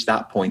we've reached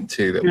that point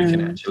too, that we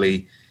can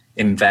actually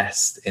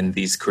invest in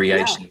these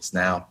creations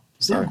now.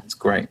 So it's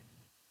great.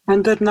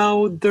 And that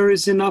now there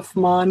is enough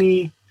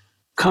money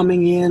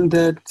coming in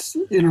that,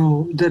 you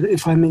know, that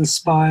if I'm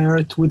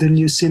inspired with a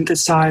new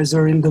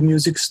synthesizer in the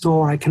music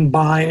store, I can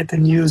buy it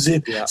and use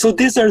it. Yeah. So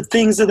these are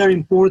things that are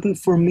important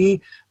for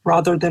me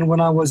rather than when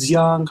I was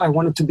young, I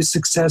wanted to be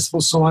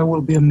successful, so I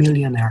will be a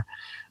millionaire.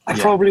 I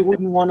probably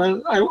wouldn't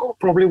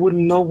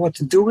know what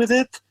to do with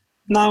it.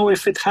 Now,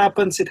 if it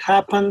happens, it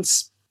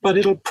happens, but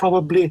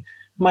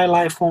my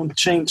life won't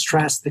change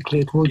drastically.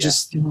 It will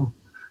just, you know,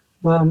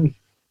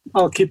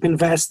 I'll keep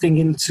investing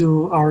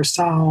into our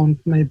sound,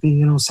 maybe,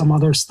 you know, some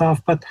other stuff.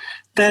 But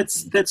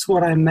that's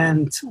what I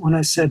meant when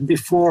I said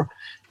before,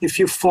 if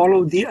you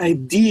follow the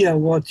idea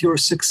what your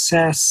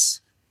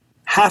success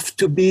have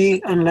to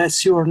be,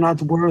 unless you are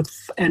not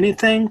worth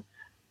anything,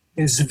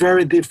 is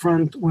very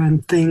different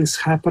when things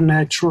happen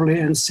naturally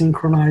and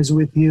synchronize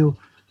with you.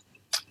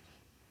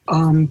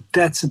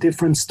 That's a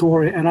different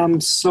story. And I'm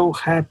so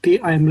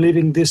happy I'm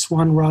living this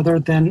one rather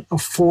than a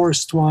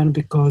forced one,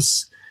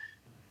 because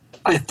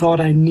I thought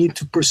I need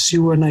to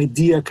pursue an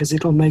idea because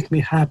it'll make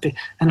me happy.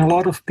 And a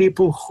lot of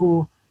people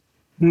who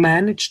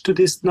manage to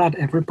this, not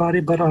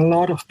everybody, but a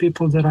lot of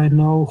people that I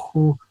know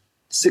who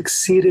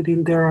succeeded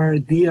in their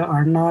idea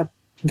are not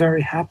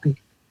very happy.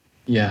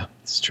 Yeah,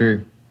 it's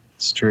true.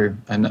 It's true.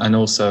 And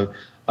also,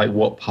 like,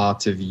 what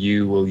part of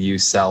you will you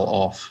sell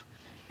off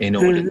in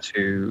order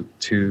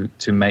to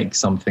make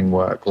something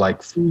work?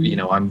 Like, you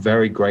know, I'm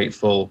very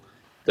grateful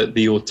that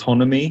the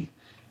autonomy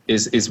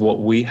is what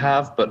we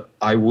have, but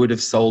I would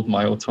have sold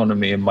my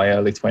autonomy in my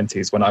early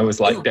 20s when I was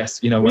like,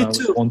 when I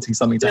was wanting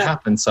something to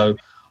happen. So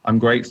I'm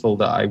grateful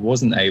that I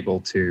wasn't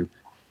able to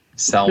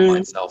sell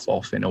myself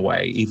off in a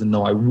way, even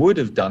though I would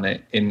have done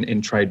it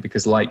in trade,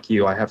 because like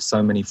you, I have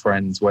so many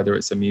friends, whether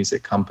it's a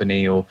music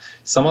company or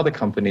some other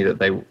company that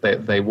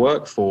they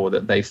work for,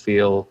 that they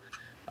feel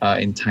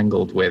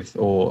entangled with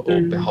or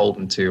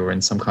beholden to, or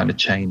in some kind of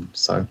chain.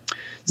 So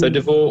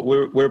Davor,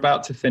 we're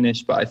about to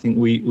finish, but I think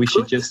we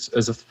should just,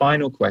 as a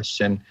final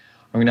question,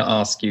 I'm going to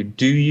ask you,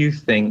 do you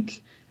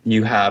think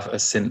you have a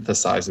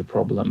synthesizer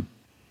problem?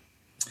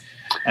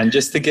 And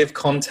just to give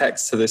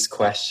context to this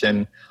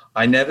question,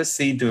 I never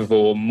see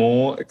Davor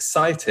more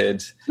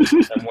excited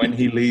than when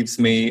he leaves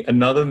me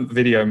another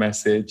video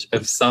message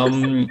of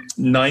some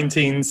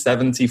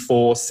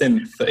 1974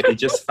 synth that he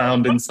just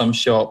found in some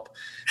shop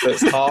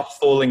that's half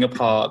falling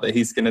apart, that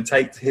he's going to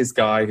take to his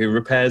guy who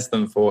repairs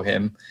them for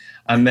him.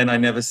 And then I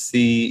never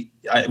see,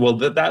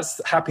 that's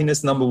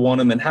happiness number one.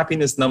 And then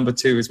happiness number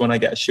two is when I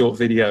get a short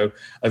video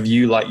of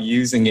you like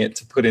using it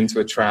to put into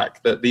a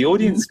track that the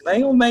audience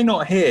may or may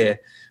not hear,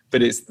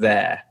 but it's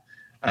there.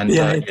 And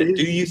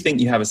do you think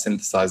you have a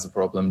synthesizer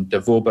problem?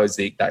 Davor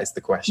Bozik, that is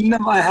the question. No,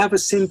 I have a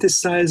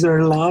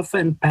synthesizer love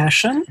and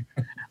passion.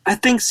 I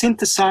think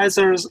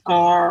synthesizers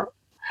are,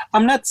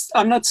 I'm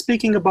not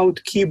speaking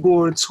about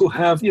keyboards who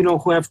have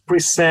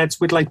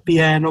presets with like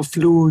piano,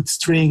 flute,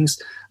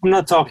 strings. I'm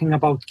not talking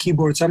about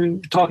keyboards.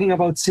 I'm talking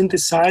about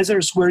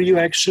synthesizers where you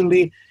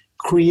actually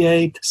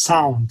create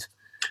sound.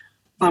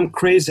 I'm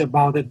crazy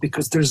about it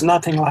because there's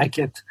nothing like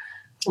it.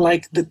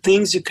 Like, the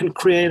things you can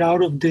create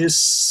out of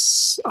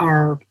this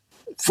are,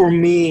 for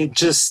me,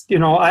 just,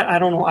 I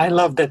don't know. I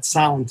love that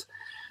sound.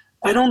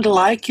 I don't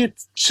like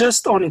it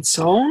just on its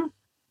own,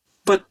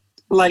 but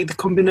like the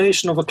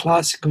combination of a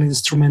classical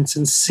instruments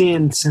and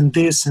synths and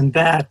this and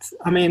that.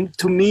 I mean,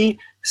 to me,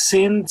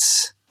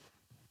 synths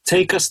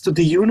take us to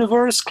the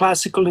universe,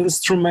 classical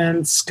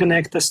instruments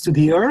connect us to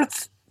the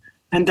earth,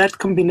 and that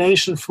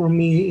combination for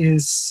me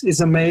is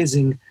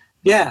amazing.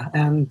 Yeah,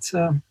 and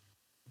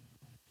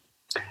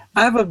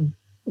I have a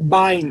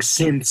buying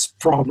synths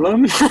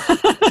problem.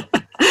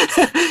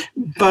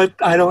 But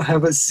I don't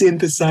have a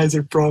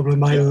synthesizer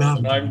problem. I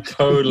love it. I'm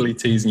totally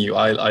teasing you.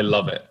 I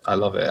love it. I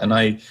love it. And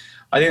I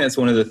think that's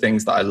one of the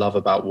things that I love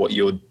about what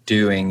you're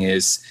doing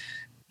is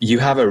you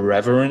have a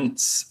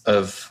reverence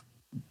of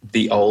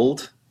the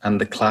old and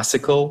the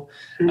classical.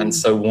 And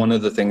so one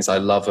of the things I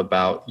love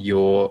about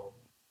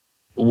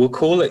we'll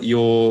call it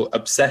your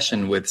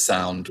obsession with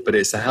sound, but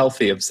it's a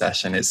healthy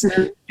obsession. It's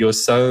you're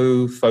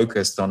so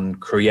focused on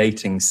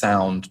creating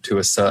sound to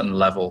a certain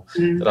level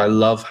that I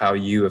love how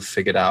you have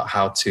figured out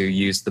how to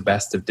use the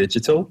best of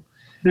digital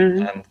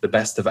and the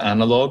best of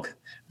analog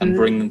and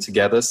bring them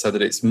together so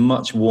that it's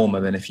much warmer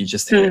than if you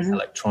just hear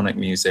electronic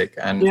music.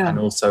 And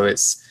also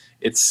it's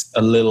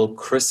a little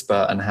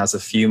crisper and has a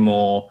few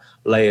more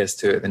layers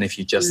to it than if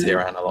you just hear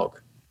analog.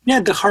 Yeah,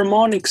 the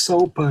harmonics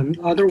open.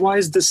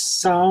 Otherwise, the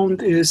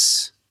sound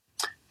it's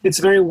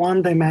very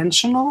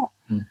one-dimensional.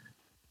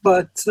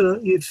 But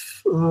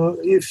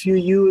if you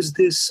use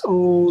this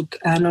old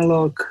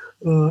analog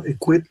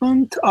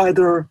equipment,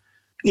 either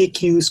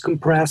EQs,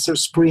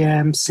 compressors,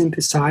 preamps,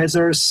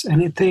 synthesizers,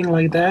 anything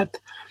like that,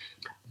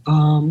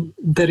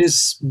 that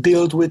is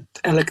built with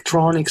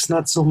electronics,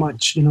 not so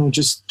much,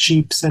 just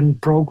chips and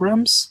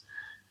programs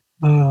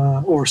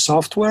or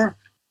software.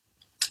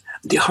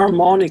 The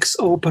harmonics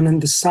open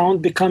and the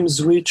sound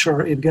becomes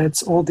richer. It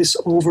gets all these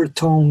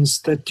overtones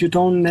that you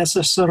don't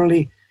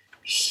necessarily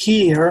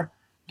hear,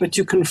 but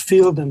you can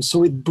feel them.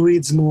 So it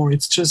breathes more.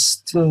 It's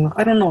just,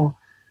 I don't know.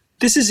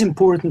 This is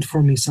important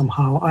for me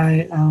somehow.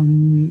 I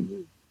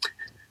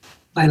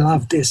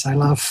love this. I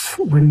love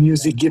when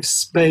music gives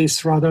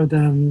space rather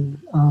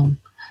than,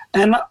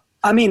 and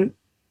I mean,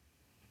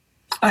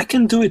 I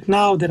can do it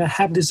now that I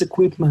have this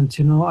equipment,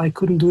 I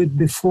couldn't do it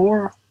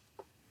before.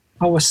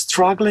 I was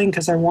struggling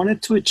because I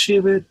wanted to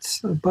achieve it,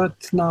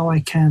 but now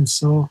I can.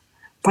 So,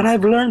 but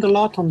I've learned a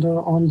lot on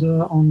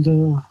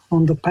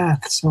the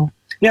path. So,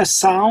 yeah,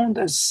 sound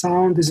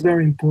is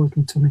very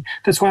important to me.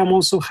 That's why I'm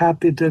also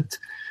happy that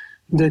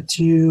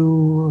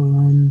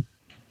you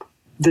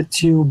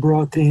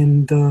brought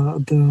in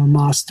the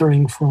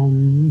mastering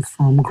from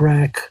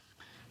Greg.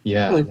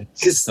 Yeah,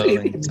 because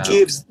it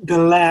gives the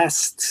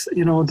last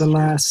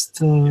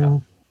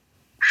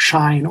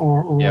shine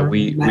or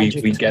we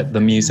get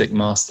the music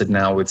mastered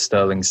now with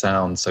Sterling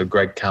Sound. So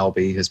Greg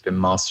Calby has been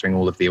mastering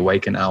all of the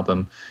Awaken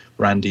album.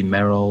 Randy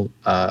Merrill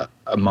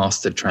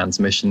mastered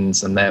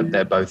transmissions, and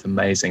they're both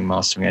amazing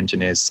mastering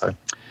engineers. So,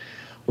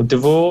 well,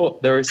 Davor,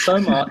 there is so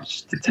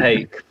much to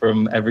take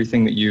from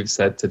everything that you've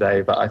said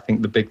today, but I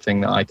think the big thing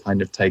that I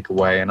kind of take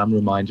away, and I'm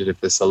reminded of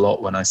this a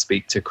lot when I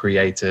speak to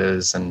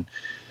creators and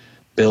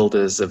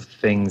builders of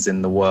things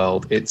in the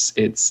world, it's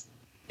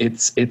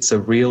a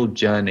real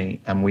journey,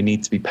 and we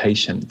need to be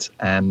patient.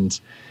 And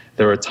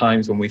there are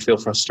times when we feel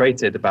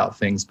frustrated about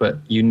things, but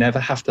you never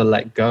have to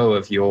let go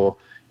of your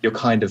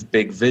kind of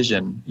big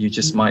vision. You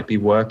just might be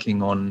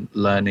working on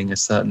learning a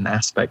certain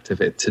aspect of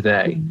it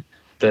today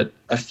that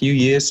a few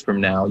years from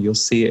now, you'll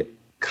see it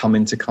come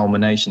into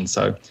culmination.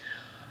 So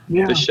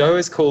the show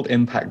is called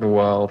Impact the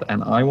World.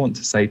 And I want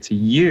to say to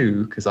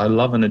you, because I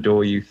love and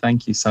adore you,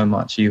 thank you so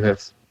much. You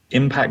have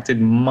impacted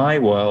my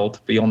world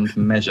beyond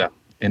measure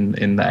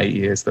in the 8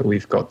 years that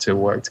we've got to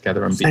work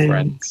together and be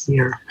friends.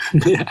 Yeah.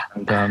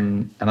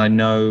 And I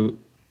know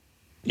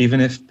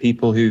even if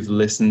people who've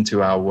listened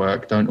to our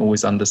work don't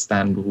always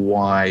understand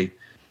why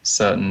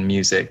certain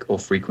music or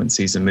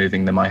frequencies are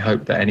moving them, I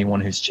hope that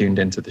anyone who's tuned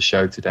into the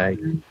show today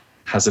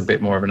has a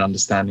bit more of an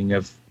understanding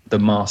of the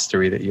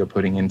mastery that you're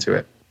putting into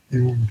it.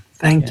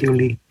 Thank you,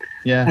 Lee.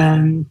 Yeah.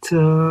 And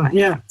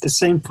the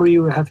same for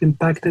you. Have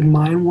impacted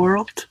my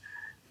world.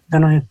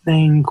 And I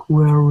think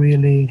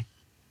we're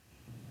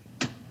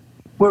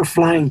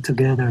flying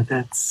together.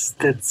 That's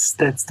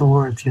the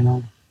word,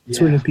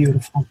 It's really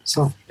beautiful.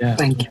 So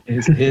thank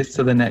you. Here's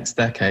to the next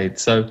decade.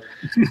 So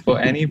for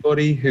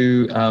anybody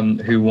who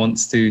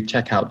wants to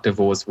check out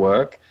Davor's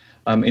work,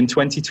 in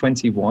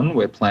 2021,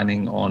 we're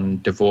planning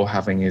on Davor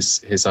having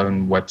his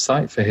own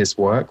website for his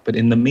work. But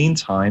in the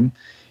meantime,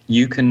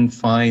 you can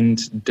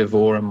find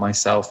Davor and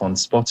myself on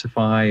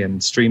Spotify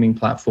and streaming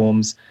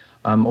platforms.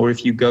 Or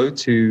if you go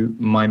to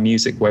my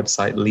music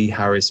website,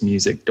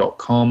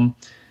 leeharrismusic.com,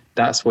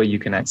 that's where you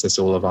can access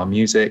all of our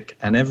music.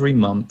 And every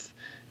month,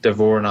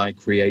 Davor and I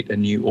create a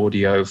new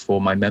audio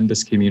for my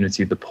members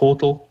community, The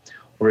Portal.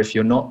 Or if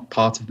you're not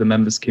part of the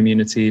members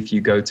community, if you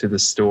go to the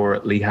store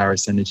at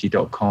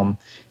leeharrisenergy.com,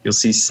 you'll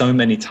see so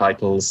many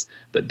titles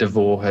that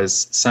Davor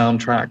has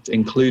soundtracked,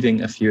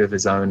 including a few of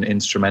his own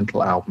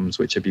instrumental albums,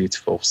 which are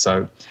beautiful.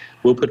 So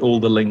we'll put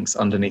all the links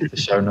underneath the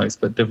show notes.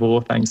 But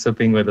Davor, thanks for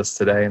being with us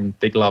today, and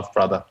big love,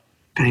 brother.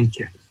 Thank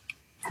you.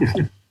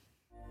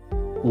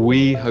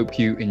 We hope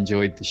you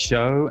enjoyed the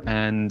show,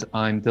 and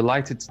I'm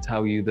delighted to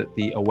tell you that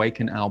the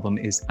Awaken album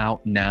is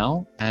out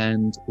now,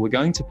 and we're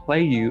going to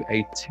play you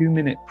a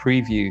 2-minute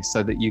preview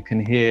so that you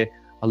can hear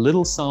a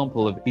little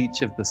sample of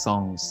each of the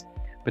songs.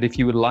 But if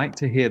you would like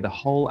to hear the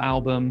whole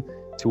album,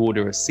 to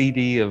order a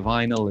CD, a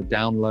vinyl, a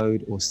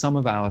download, or some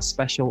of our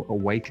special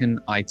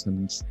Awaken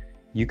items,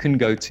 you can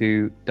go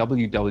to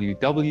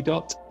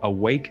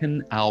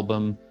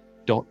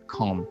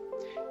www.awakenalbum.com.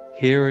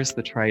 Here is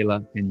the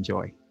trailer.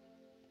 Enjoy.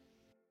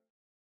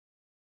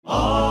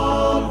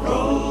 All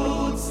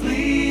roads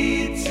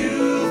lead to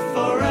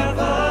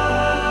forever.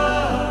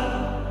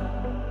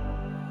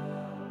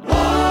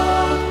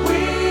 Walk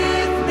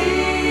with me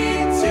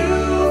to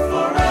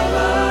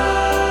forever.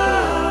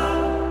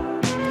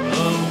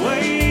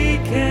 Awaken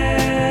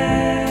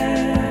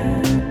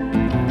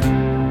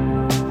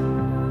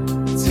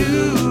to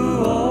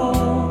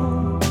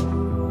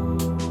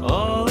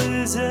all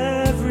is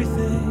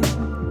everything.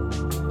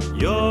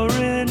 You're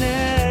in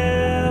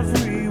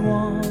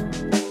everyone.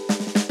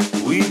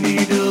 We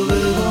need a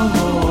little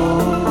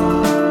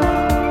more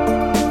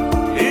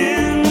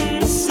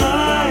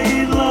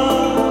inside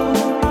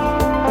love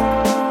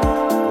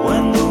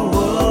when the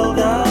world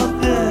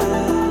out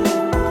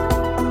there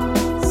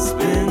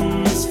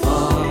spins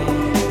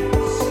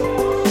fast.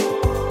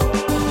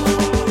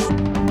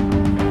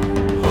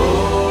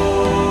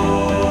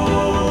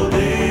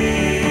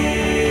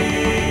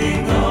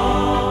 Holding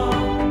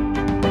on,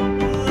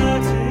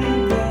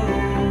 letting go.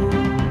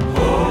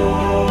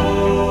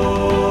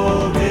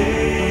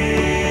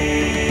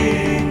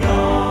 Holding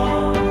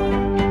on.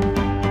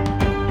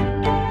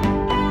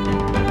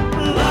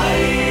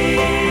 Life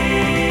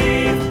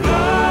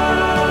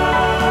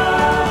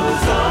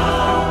goes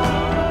on.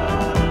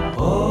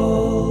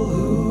 All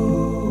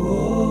who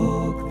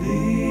walk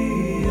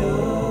the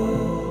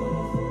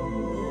earth,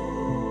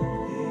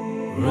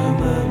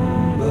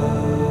 remember,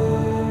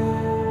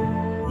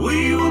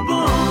 we were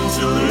born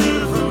to live.